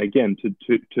 And again,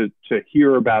 to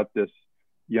hear about this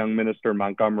young minister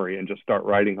Montgomery and just start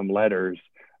writing him letters,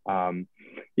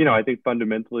 I think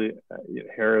fundamentally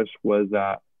Harris was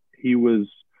he was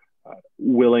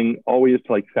willing always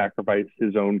to like sacrifice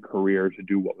his own career to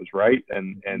do what was right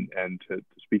and to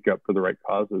speak up for the right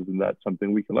causes. And that's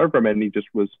something we can learn from. And he just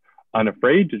was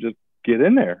unafraid to just get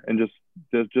in there and just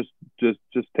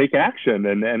take action.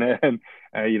 And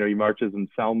he marches in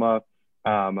Selma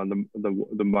on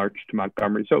the march to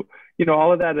Montgomery. So,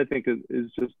 all of that I think is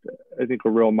just, I think, a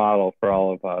real model for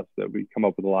all of us, that we come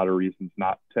up with a lot of reasons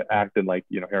not to act. And like,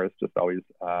 Harris just always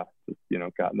got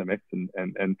in the mix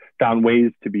and found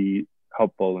ways to be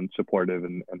helpful and supportive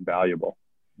and valuable.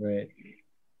 Right.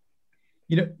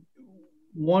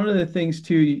 One of the things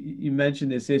too, you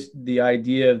mentioned is the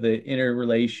idea of the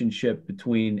interrelationship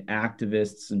between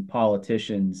activists and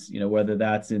politicians, whether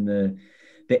that's in the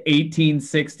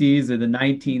 1860s or the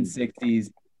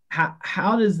 1960s.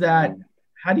 How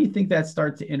do you think that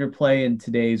starts to interplay in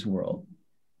today's world?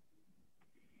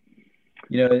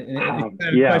 And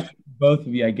question for both of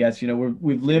you, I guess.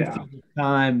 We've lived through this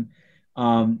time.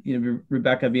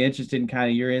 Rebecca, I'd be interested in kind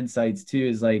of your insights too,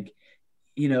 is like,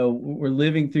 we're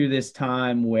living through this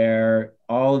time where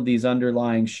all of these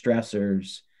underlying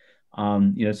stressors,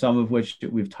 some of which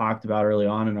we've talked about early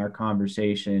on in our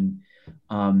conversation,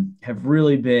 have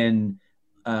really been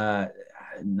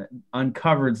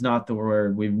uncovered is not the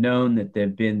word. We've known that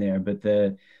they've been there, but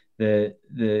the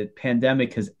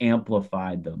pandemic has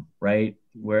amplified them, right?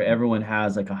 Where everyone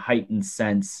has like a heightened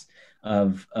sense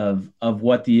of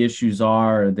what the issues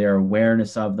are, or their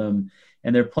awareness of them,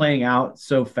 and they're playing out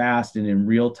so fast and in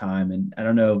real time. And I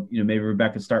don't know, maybe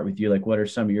Rebecca, start with you. Like, what are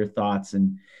some of your thoughts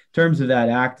in terms of that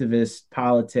activist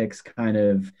politics kind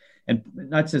of, and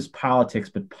not just politics,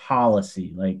 but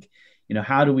policy? Like,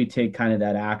 how do we take kind of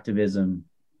that activism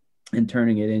and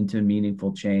turning it into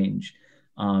meaningful change?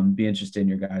 Be interested in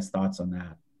your guys' thoughts on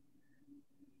that.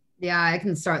 Yeah, I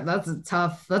can start. That's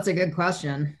a good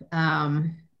question.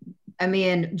 I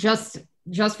mean, just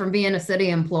from being a city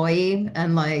employee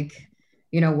and like,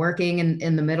 working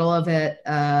in the middle of it,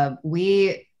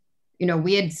 we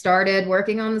had started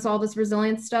working on all this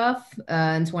resilience stuff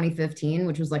in 2015,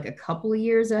 which was like a couple of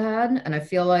years ahead. And I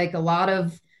feel like a lot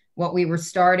of what we were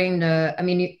starting to, I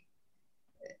mean,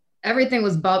 everything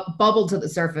was bubbled to the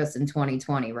surface in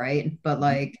 2020, right? But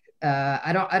like,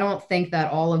 I don't think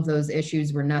that all of those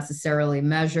issues were necessarily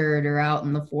measured or out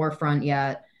in the forefront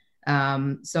yet.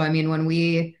 So I mean, when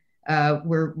we're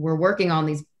working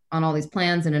on all these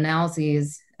plans and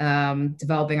analyses,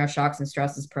 developing our shocks and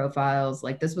stresses profiles,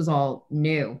 like this was all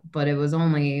new, but it was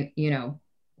only, you know,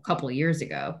 a couple of years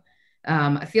ago.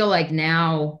 I feel like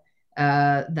now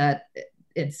that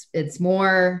it's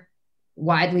more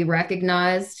widely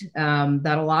recognized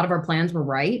that a lot of our plans were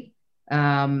right.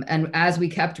 And as we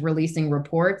kept releasing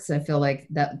reports, I feel like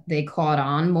that they caught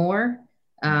on more.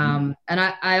 And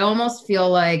I almost feel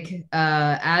like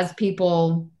as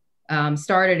people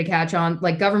started to catch on,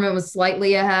 like government was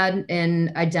slightly ahead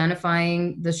in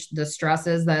identifying the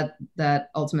stresses that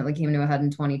ultimately came to a head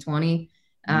in 2020.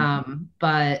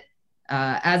 But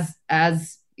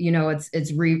as you know,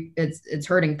 it's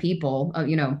hurting people,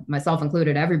 you know, myself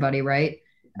included, everybody, right?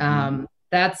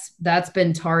 That's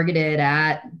been targeted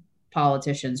at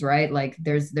politicians, right? Like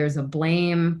there's a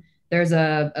blame, there's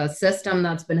a system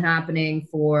that's been happening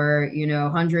for, you know,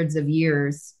 hundreds of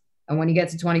years. And when you get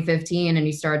to 2015 and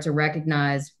you start to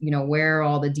recognize, you know, where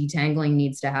all the detangling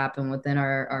needs to happen within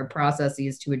our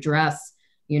processes to address,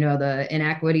 you know, the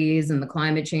inequities and the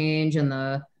climate change and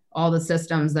all the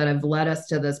systems that have led us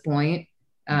to this point,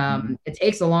 it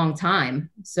takes a long time.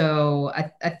 So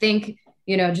I think,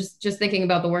 you know, just thinking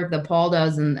about the work that Paul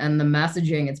does and the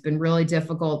messaging, it's been really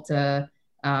difficult to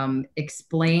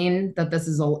explain that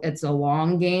it's a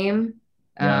long game.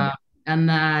 And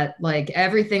that like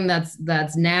everything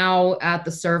that's now at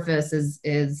the surface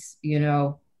is, you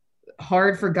know,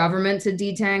 hard for government to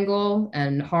detangle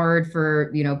and hard for,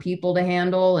 you know, people to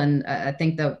handle. And I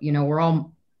think that, you know, we're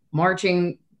all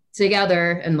marching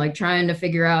together and like trying to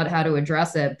figure out how to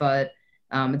address it, but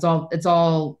it's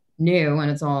all new and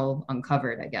it's all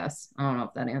uncovered, I guess. I don't know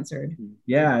if that answered.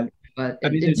 Yeah. But I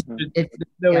mean, there's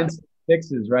no instant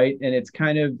fixes, right? And it's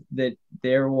kind of that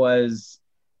there was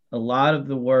a lot of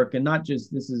the work, and not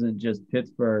just, this isn't just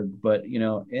Pittsburgh, but, you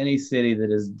know, any city that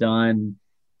has done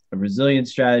a resilience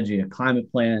strategy, a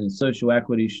climate plan, a social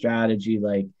equity strategy,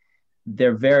 like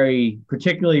they're very,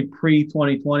 particularly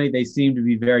pre-2020, they seem to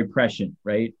be very prescient,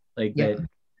 right? Like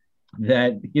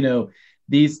that, you know,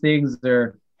 these things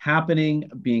are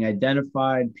happening, being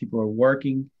identified, people are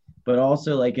working, but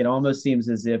also like it almost seems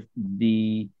as if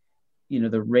the, you know,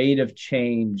 the rate of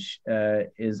change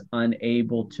is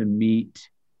unable to meet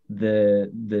the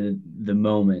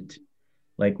moment.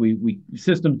 Like we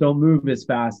systems don't move as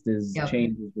fast as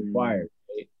change is required.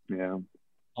 Right? Yeah.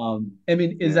 I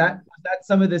mean, is that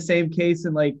some of the same case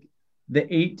in like the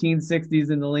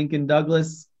 1860s in the Lincoln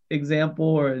Douglas example,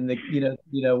 or in the, you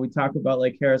know, we talk about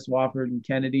like Harris Wofford and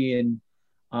Kennedy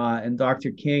and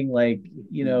Dr. King, like,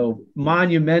 you know,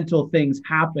 monumental things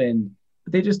happen,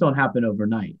 but they just don't happen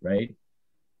overnight, right?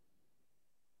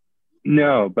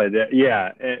 No, but yeah,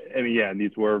 I mean, yeah,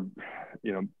 these were,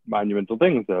 you know, monumental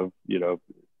things of, you know,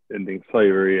 ending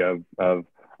slavery, of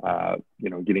you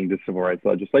know, getting to civil rights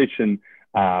legislation.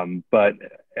 But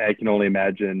I can only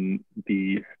imagine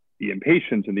the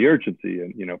impatience and the urgency,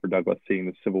 and, you know, for Douglas, seeing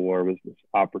the Civil War was this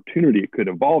opportunity. It could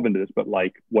evolve into this, but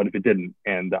like, what if it didn't?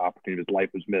 And the opportunity of his life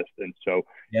was missed. And so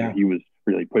you know, he was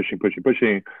really pushing.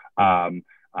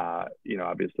 You know,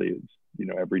 obviously, it's, you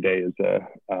know, every day is a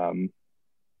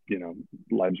you know,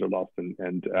 lives are lost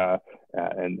and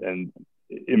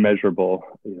immeasurable,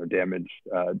 you know, damage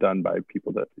done by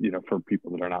people that, you know, for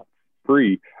people that are not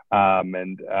free,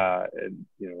 and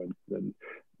you know, and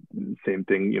same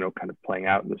thing, you know, kind of playing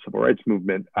out in the civil rights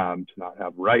movement, to not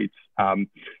have rights.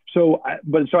 So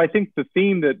I think the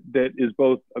theme that is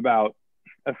both about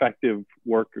effective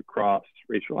work across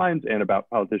racial lines and about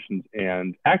politicians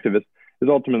and activists is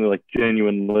ultimately like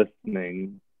genuine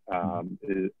listening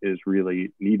is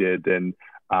really needed. And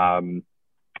I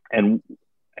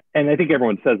think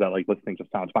everyone says that, like, listening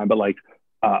just sounds fine, but like,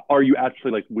 are you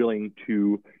actually like willing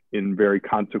to, in very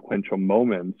consequential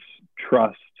moments,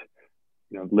 trust,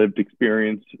 you know, lived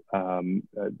experience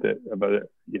that about,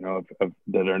 you know, of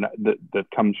that are not, that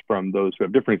comes from those who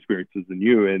have different experiences than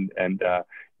you, and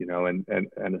you know, and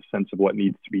a sense of what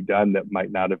needs to be done that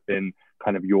might not have been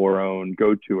kind of your own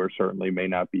go-to, or certainly may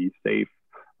not be safe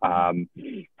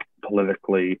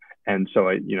politically. And so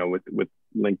you know, with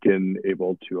Lincoln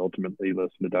able to ultimately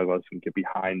listen to Douglas and get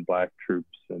behind Black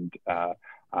troops, and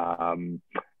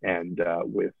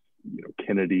with, you know,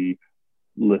 Kennedy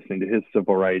listening to his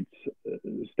civil rights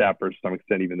staffers to some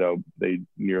extent, even though they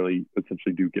nearly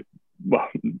essentially do get, well,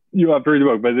 you have to read the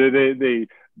book, but they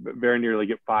very nearly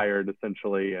get fired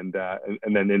essentially, and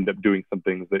then end up doing some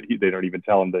things that they don't even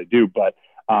tell him they do. But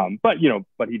But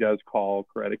he does call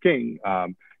Coretta King,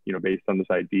 based on this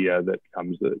idea that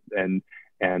comes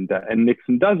and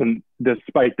Nixon doesn't,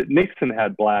 despite that Nixon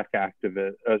had black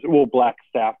activists, black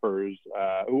staffers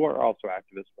who are also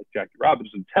activists like Jackie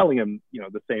Robinson telling him,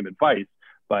 the same advice,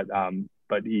 but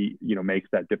he, makes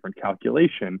that different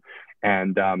calculation.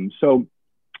 And so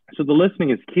the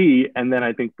listening is key. And then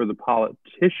I think for the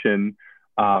politician,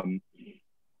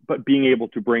 but being able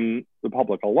to bring the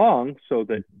public along so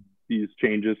that these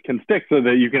changes can stick, so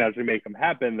that you can actually make them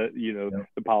happen, that,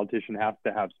 the politician has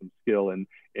to have some skill in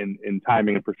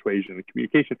timing and persuasion and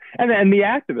communication. And the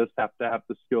activists have to have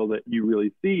the skill that you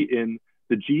really see in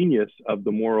the genius of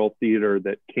the moral theater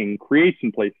that King creates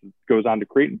in places, goes on to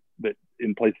create that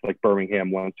in places like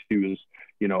Birmingham, once he was,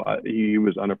 he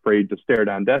was unafraid to stare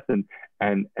down death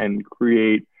and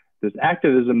create this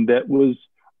activism that was,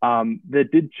 that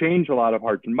did change a lot of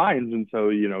hearts and minds. And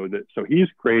so, so he's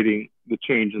creating the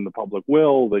change in the public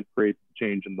will that creates the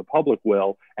change in the public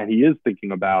will. And he is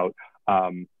thinking about,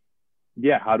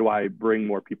 how do I bring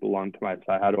more people along to my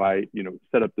side? How do I,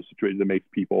 set up the situation that makes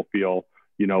people feel,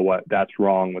 that's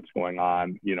wrong, what's going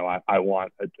on. I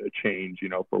want a change,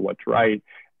 for what's right.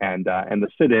 And the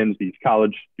sit-ins, these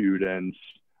college students,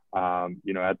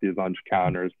 at these lunch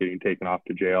counters getting taken off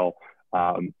to jail,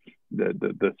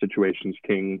 the situations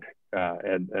King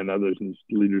and others and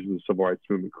leaders in the civil rights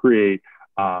movement create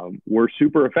were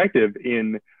super effective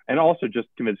and also just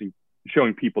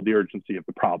showing people the urgency of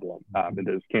the problem, and that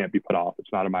this can't be put off. It's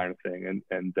not a minor thing,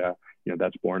 and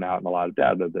that's borne out in a lot of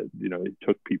data that it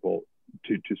took people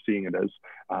to seeing it as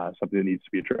something that needs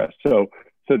to be addressed. So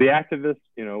the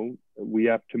activists, we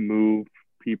have to move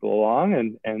people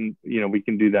along, and we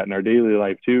can do that in our daily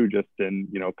life too, just in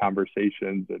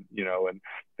conversations and and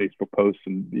Facebook posts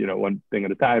and one thing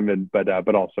at a time,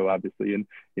 but also obviously in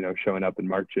showing up and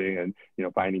marching and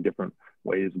finding different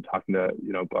ways and talking to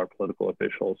our political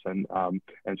officials, and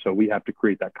so we have to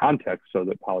create that context so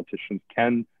that politicians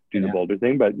can do the bolder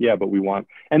thing. But we want,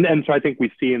 and so I think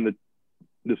we see in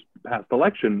this past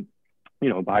election,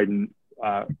 Biden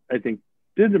I think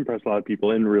did impress a lot of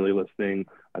people in really listening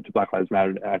to Black Lives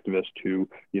Matter activists, to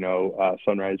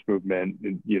Sunrise Movement,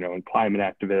 and climate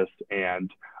activists,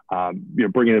 and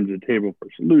bringing them to the table for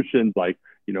solutions, like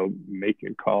making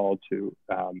a call to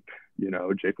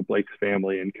Jacob Blake's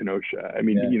family in Kenosha. I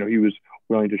mean, he was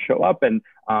willing to show up,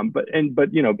 but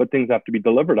things have to be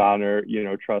delivered on, or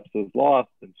trust is lost,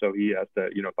 and so he has to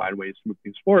find ways to move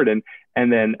things forward. And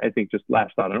then I think just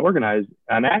last thought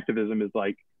on activism is,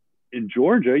 like, in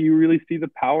Georgia, you really see the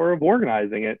power of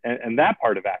organizing it, and that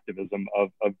part of activism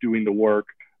of doing the work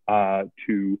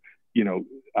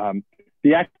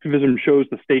the activism shows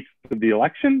the stakes of the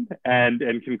election and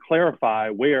can clarify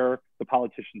where the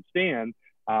politicians stand.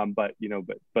 But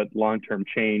long-term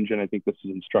change, and I think this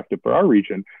is instructive for our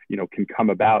region, can come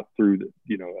about through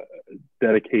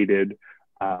dedicated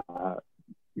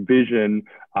vision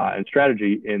and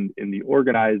strategy in the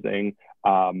organizing,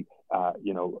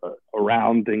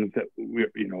 around things that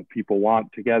people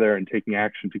want together and taking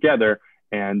action together.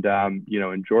 And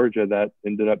in Georgia, that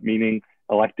ended up meaning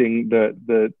electing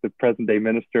the present day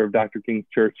minister of Dr. King's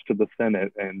church to the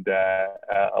Senate, and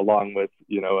along with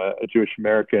a Jewish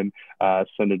American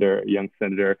senator, young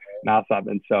Senator Nassab.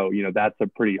 And so that's a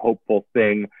pretty hopeful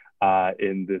thing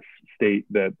in this state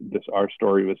that our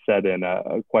story was set in,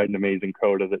 quite an amazing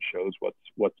coda that shows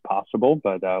what's possible.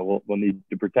 But we'll need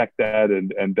to protect that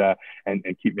and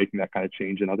keep making that kind of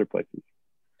change in other places.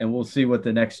 And we'll see what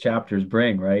the next chapters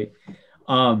bring, right?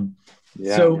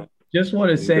 So just want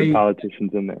to say,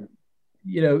 politicians in there.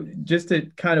 Just to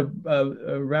kind of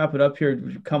wrap it up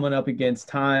here, coming up against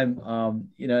time,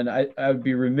 and I would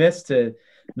be remiss to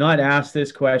not ask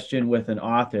this question with an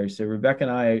author. So Rebecca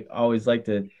and I always like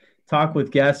to talk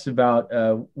with guests about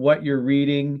what you're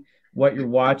reading, what you're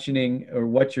watching, or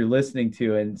what you're listening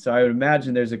to. And so I would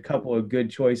imagine there's a couple of good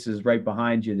choices right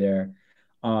behind you there.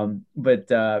 But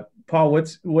Paul,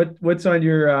 what's on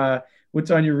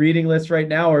your reading list right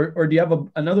now, or do you have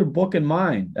another book in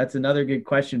mind? That's another good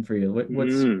question for you. What's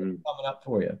coming up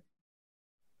for you?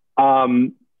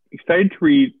 Excited to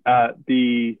read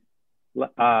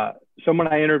someone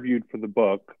I interviewed for the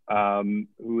book,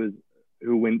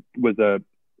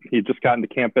 he had just gotten to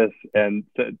campus and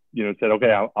said,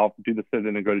 okay, I'll do the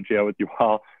sit-in and go to jail with you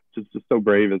all. Just so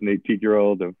brave as an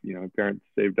 18-year-old of, parents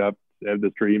saved up, had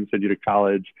this dream, send you to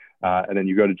college, and then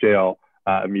you go to jail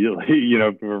immediately,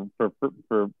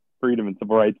 for freedom and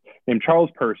civil rights, named Charles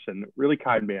Person, really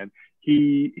kind man.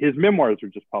 His memoirs were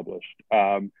just published.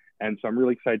 And so I'm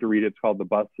really excited to read it. It's called The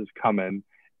Bus Is Coming,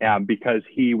 because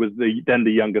he was then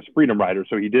the youngest freedom rider.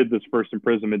 So he did this first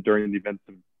imprisonment during the events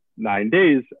of 9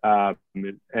 days, and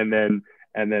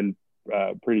then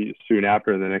pretty soon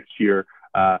after, the next year,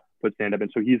 put stand up.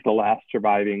 And so he's the last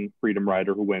surviving freedom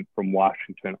rider who went from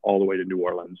Washington all the way to New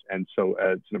Orleans. And so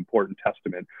it's an important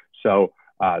testament. So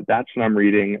that's what I'm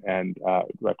reading and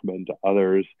recommend to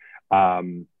others.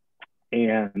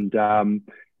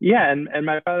 Yeah, and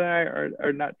my father and I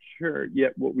are not sure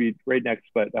yet what we'd write next,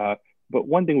 but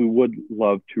one thing we would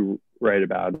love to write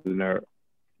about and are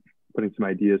putting some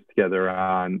ideas together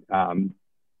on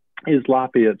is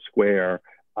Lafayette Square,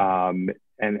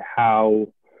 and how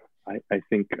I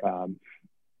think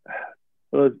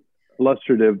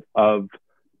illustrative of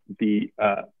the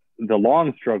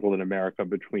long struggle in America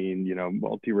between,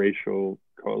 multiracial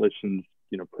coalitions,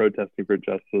 protesting for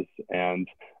justice and,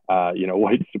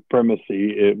 white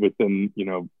supremacy within,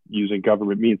 using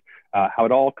government means, how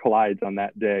it all collides on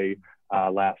that day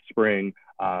last spring,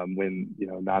 when,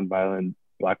 nonviolent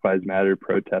Black Lives Matter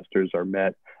protesters are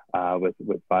met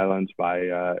with violence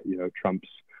by, Trump's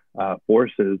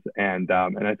forces. And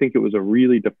I think it was a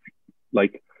really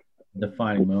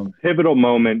defining moment, pivotal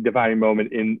moment, defining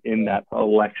moment in that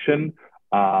election,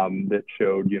 that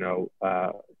showed,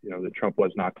 that Trump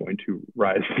was not going to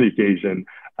rise to the occasion,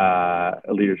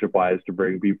 leadership-wise, to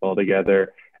bring people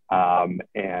together.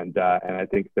 And I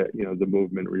think that, the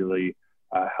movement really,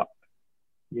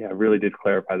 really did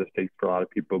clarify the stakes for a lot of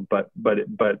people. But it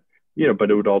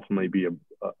would ultimately be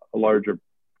a larger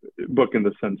book in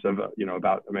the sense of,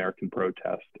 about American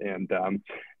protest. And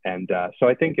so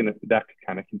I think that could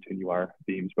kind of continue our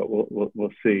themes, but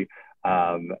we'll see.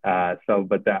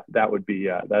 But that would be,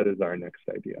 that is our next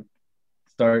idea.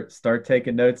 Start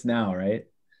taking notes now, right?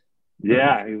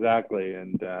 Yeah, exactly.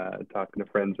 And talking to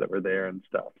friends that were there and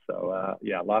stuff. So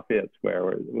Lafayette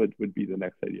Square would be the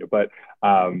next idea. But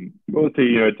we'll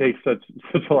see. It takes such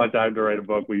a long time to write a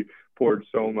book. We poured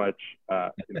so much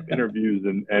interviews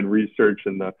and research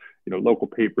in the local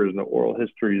papers and the oral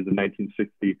histories in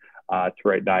 1960 to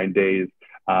write 9 days.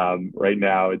 Right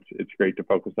now, it's great to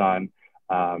focus on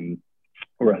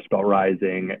Rust Belt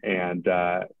Rising, and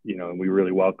we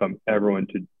really welcome everyone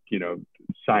to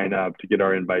sign up, to get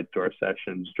our invites to our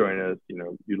sessions, join us,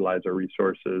 utilize our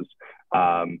resources,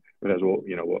 as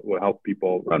we'll help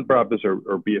people run for office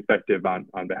or be effective on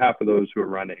behalf of those who are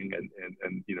running,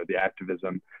 and the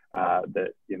activism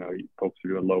that folks are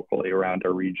doing locally around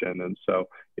our region. And so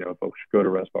folks should go to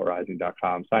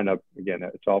rustbeltrising.com, sign up. Again,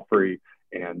 it's all free,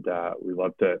 and we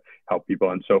love to help people.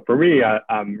 And so for me,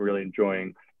 I'm really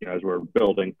enjoying, as we're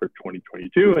building for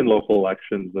 2022 and local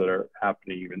elections that are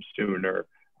happening even sooner.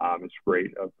 It's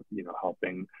great of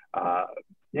helping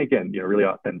again really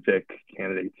authentic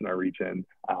candidates in our region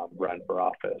run for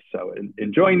office. So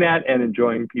enjoying that, and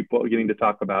enjoying people getting to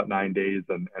talk about 9 days,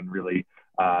 and really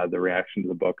the reaction to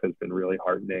the book has been really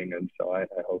heartening. And so I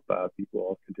hope people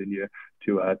will continue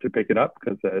to pick it up,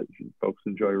 because folks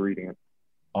enjoy reading it.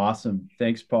 Awesome.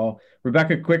 Thanks, Paul.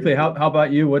 Rebecca, quickly, how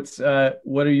about you? What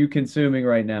are you consuming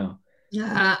right now?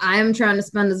 I'm trying to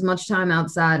spend as much time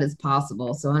outside as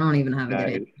possible, so I don't even have a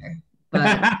good answer.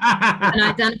 But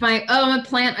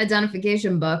plant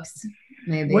identification books,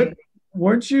 maybe.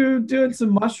 Weren't you doing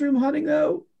some mushroom hunting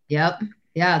though? Yep.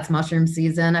 Yeah, it's mushroom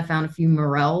season. I found a few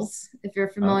morels, if you're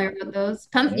familiar with those.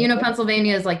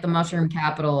 Pennsylvania is like the mushroom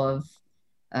capital of,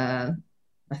 I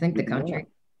think, the country.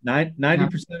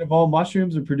 90% of all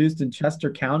mushrooms are produced in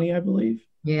Chester County, I believe.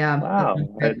 Yeah. Wow,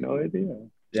 I had no idea.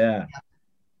 Yeah.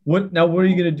 What are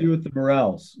you going to do with the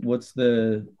morels? Well,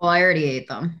 I already ate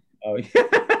them. Oh,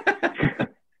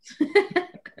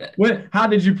 yeah. How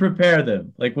did you prepare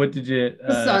them? Like, what did you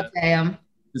saute them?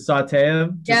 To saute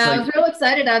them? I was real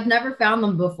excited. I've never found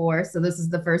them before, so this is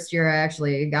the first year I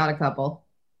actually got a couple.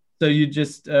 So you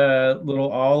just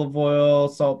little olive oil,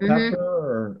 salt, pepper,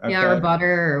 or or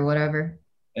butter or whatever,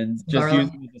 and just use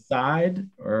them as a side,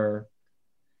 or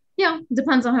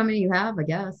depends on how many you have, I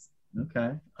guess.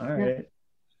 Okay, all right. Yeah.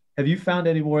 Have you found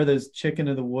any more of those chicken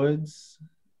of the woods?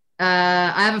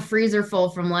 I have a freezer full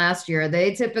from last year.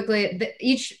 They typically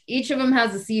each of them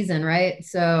has a season, right?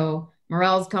 So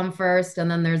morels come first, and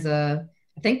then I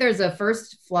think there's a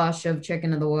first flush of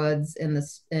chicken of the woods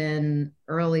in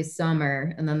early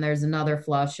summer, and then there's another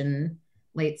flush in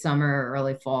late summer or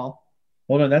early fall.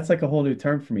 Hold on, that's like a whole new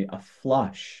term for me. A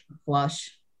flush.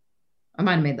 Flush. I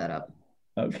might have made that up.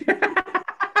 Okay.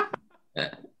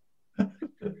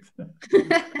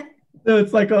 So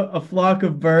it's like a flock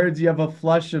of birds. You have a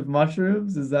flush of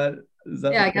mushrooms. Is that?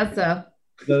 Yeah, I guess so.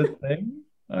 Is that a thing?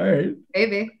 All right.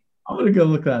 Maybe. I'm gonna go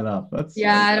look that up.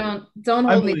 I don't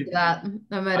hold me to that.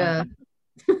 I might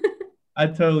I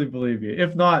totally believe you.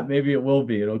 If not, maybe it will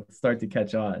be. It'll start to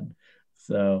catch on.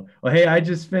 So, well, hey, I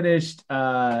just finished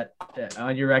on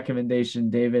your recommendation,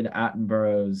 David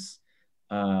Attenborough's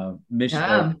mission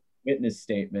or witness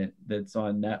statement that's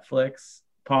on Netflix.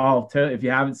 Paul, if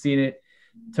you haven't seen it,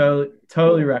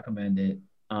 totally recommend it.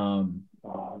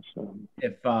 Awesome.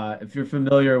 If you're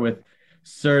familiar with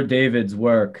Sir David's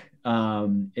work,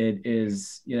 it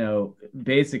is,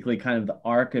 basically kind of the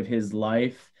arc of his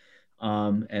life,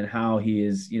 and how he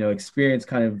is, experienced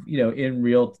kind of, in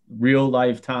real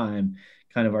lifetime,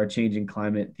 kind of our changing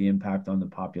climate, the impact on the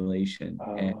population.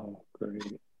 Great.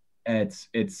 It's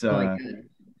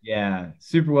yeah,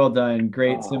 super well done.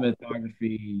 Great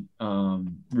cinematography.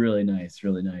 Really nice.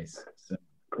 So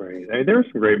great. I mean, there were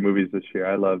some great movies this year.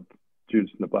 I loved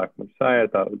Judas and the Black Messiah. I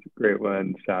thought it was a great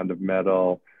one. Sound of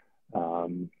Metal,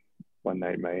 One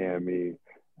Night in Miami,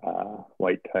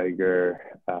 White Tiger.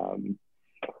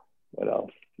 What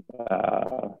else?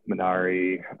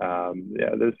 Minari.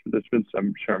 Yeah, there's been some.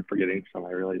 I'm sure I'm forgetting some I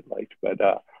really liked, but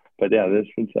yeah, there's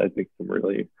been, I think, some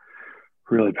really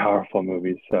powerful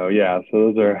movies. So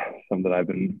those are some that I've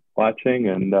been watching,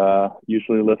 and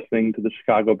usually listening to the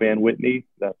Chicago band Whitney.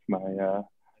 That's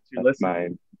my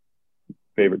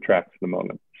favorite tracks at the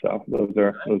moment. So those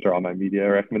are all my media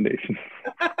recommendations.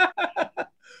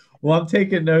 Well, I'm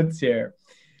taking notes here.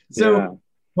 So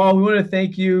Paul, we want to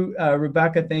thank you.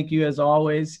 Rebecca, thank you as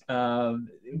always. We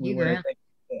want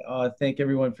to thank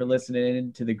everyone for listening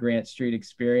in to the Grant Street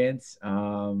Experience.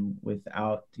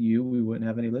 Without you, we wouldn't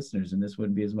have any listeners, and this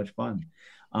wouldn't be as much fun.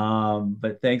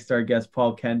 But thanks to our guest,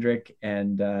 Paul Kendrick,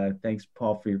 and thanks,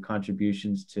 Paul, for your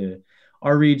contributions to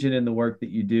our region and the work that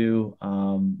you do.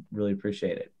 Really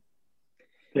appreciate it.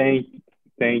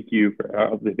 Thank you for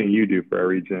everything you do for our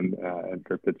region and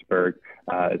for Pittsburgh.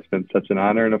 It's been such an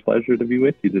honor and a pleasure to be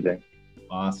with you today.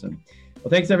 Awesome.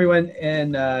 Well, thanks everyone,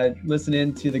 and listen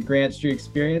in to the Grant Street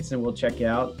Experience, and we'll check you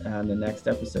out on the next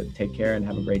episode. Take care and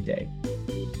have a great day.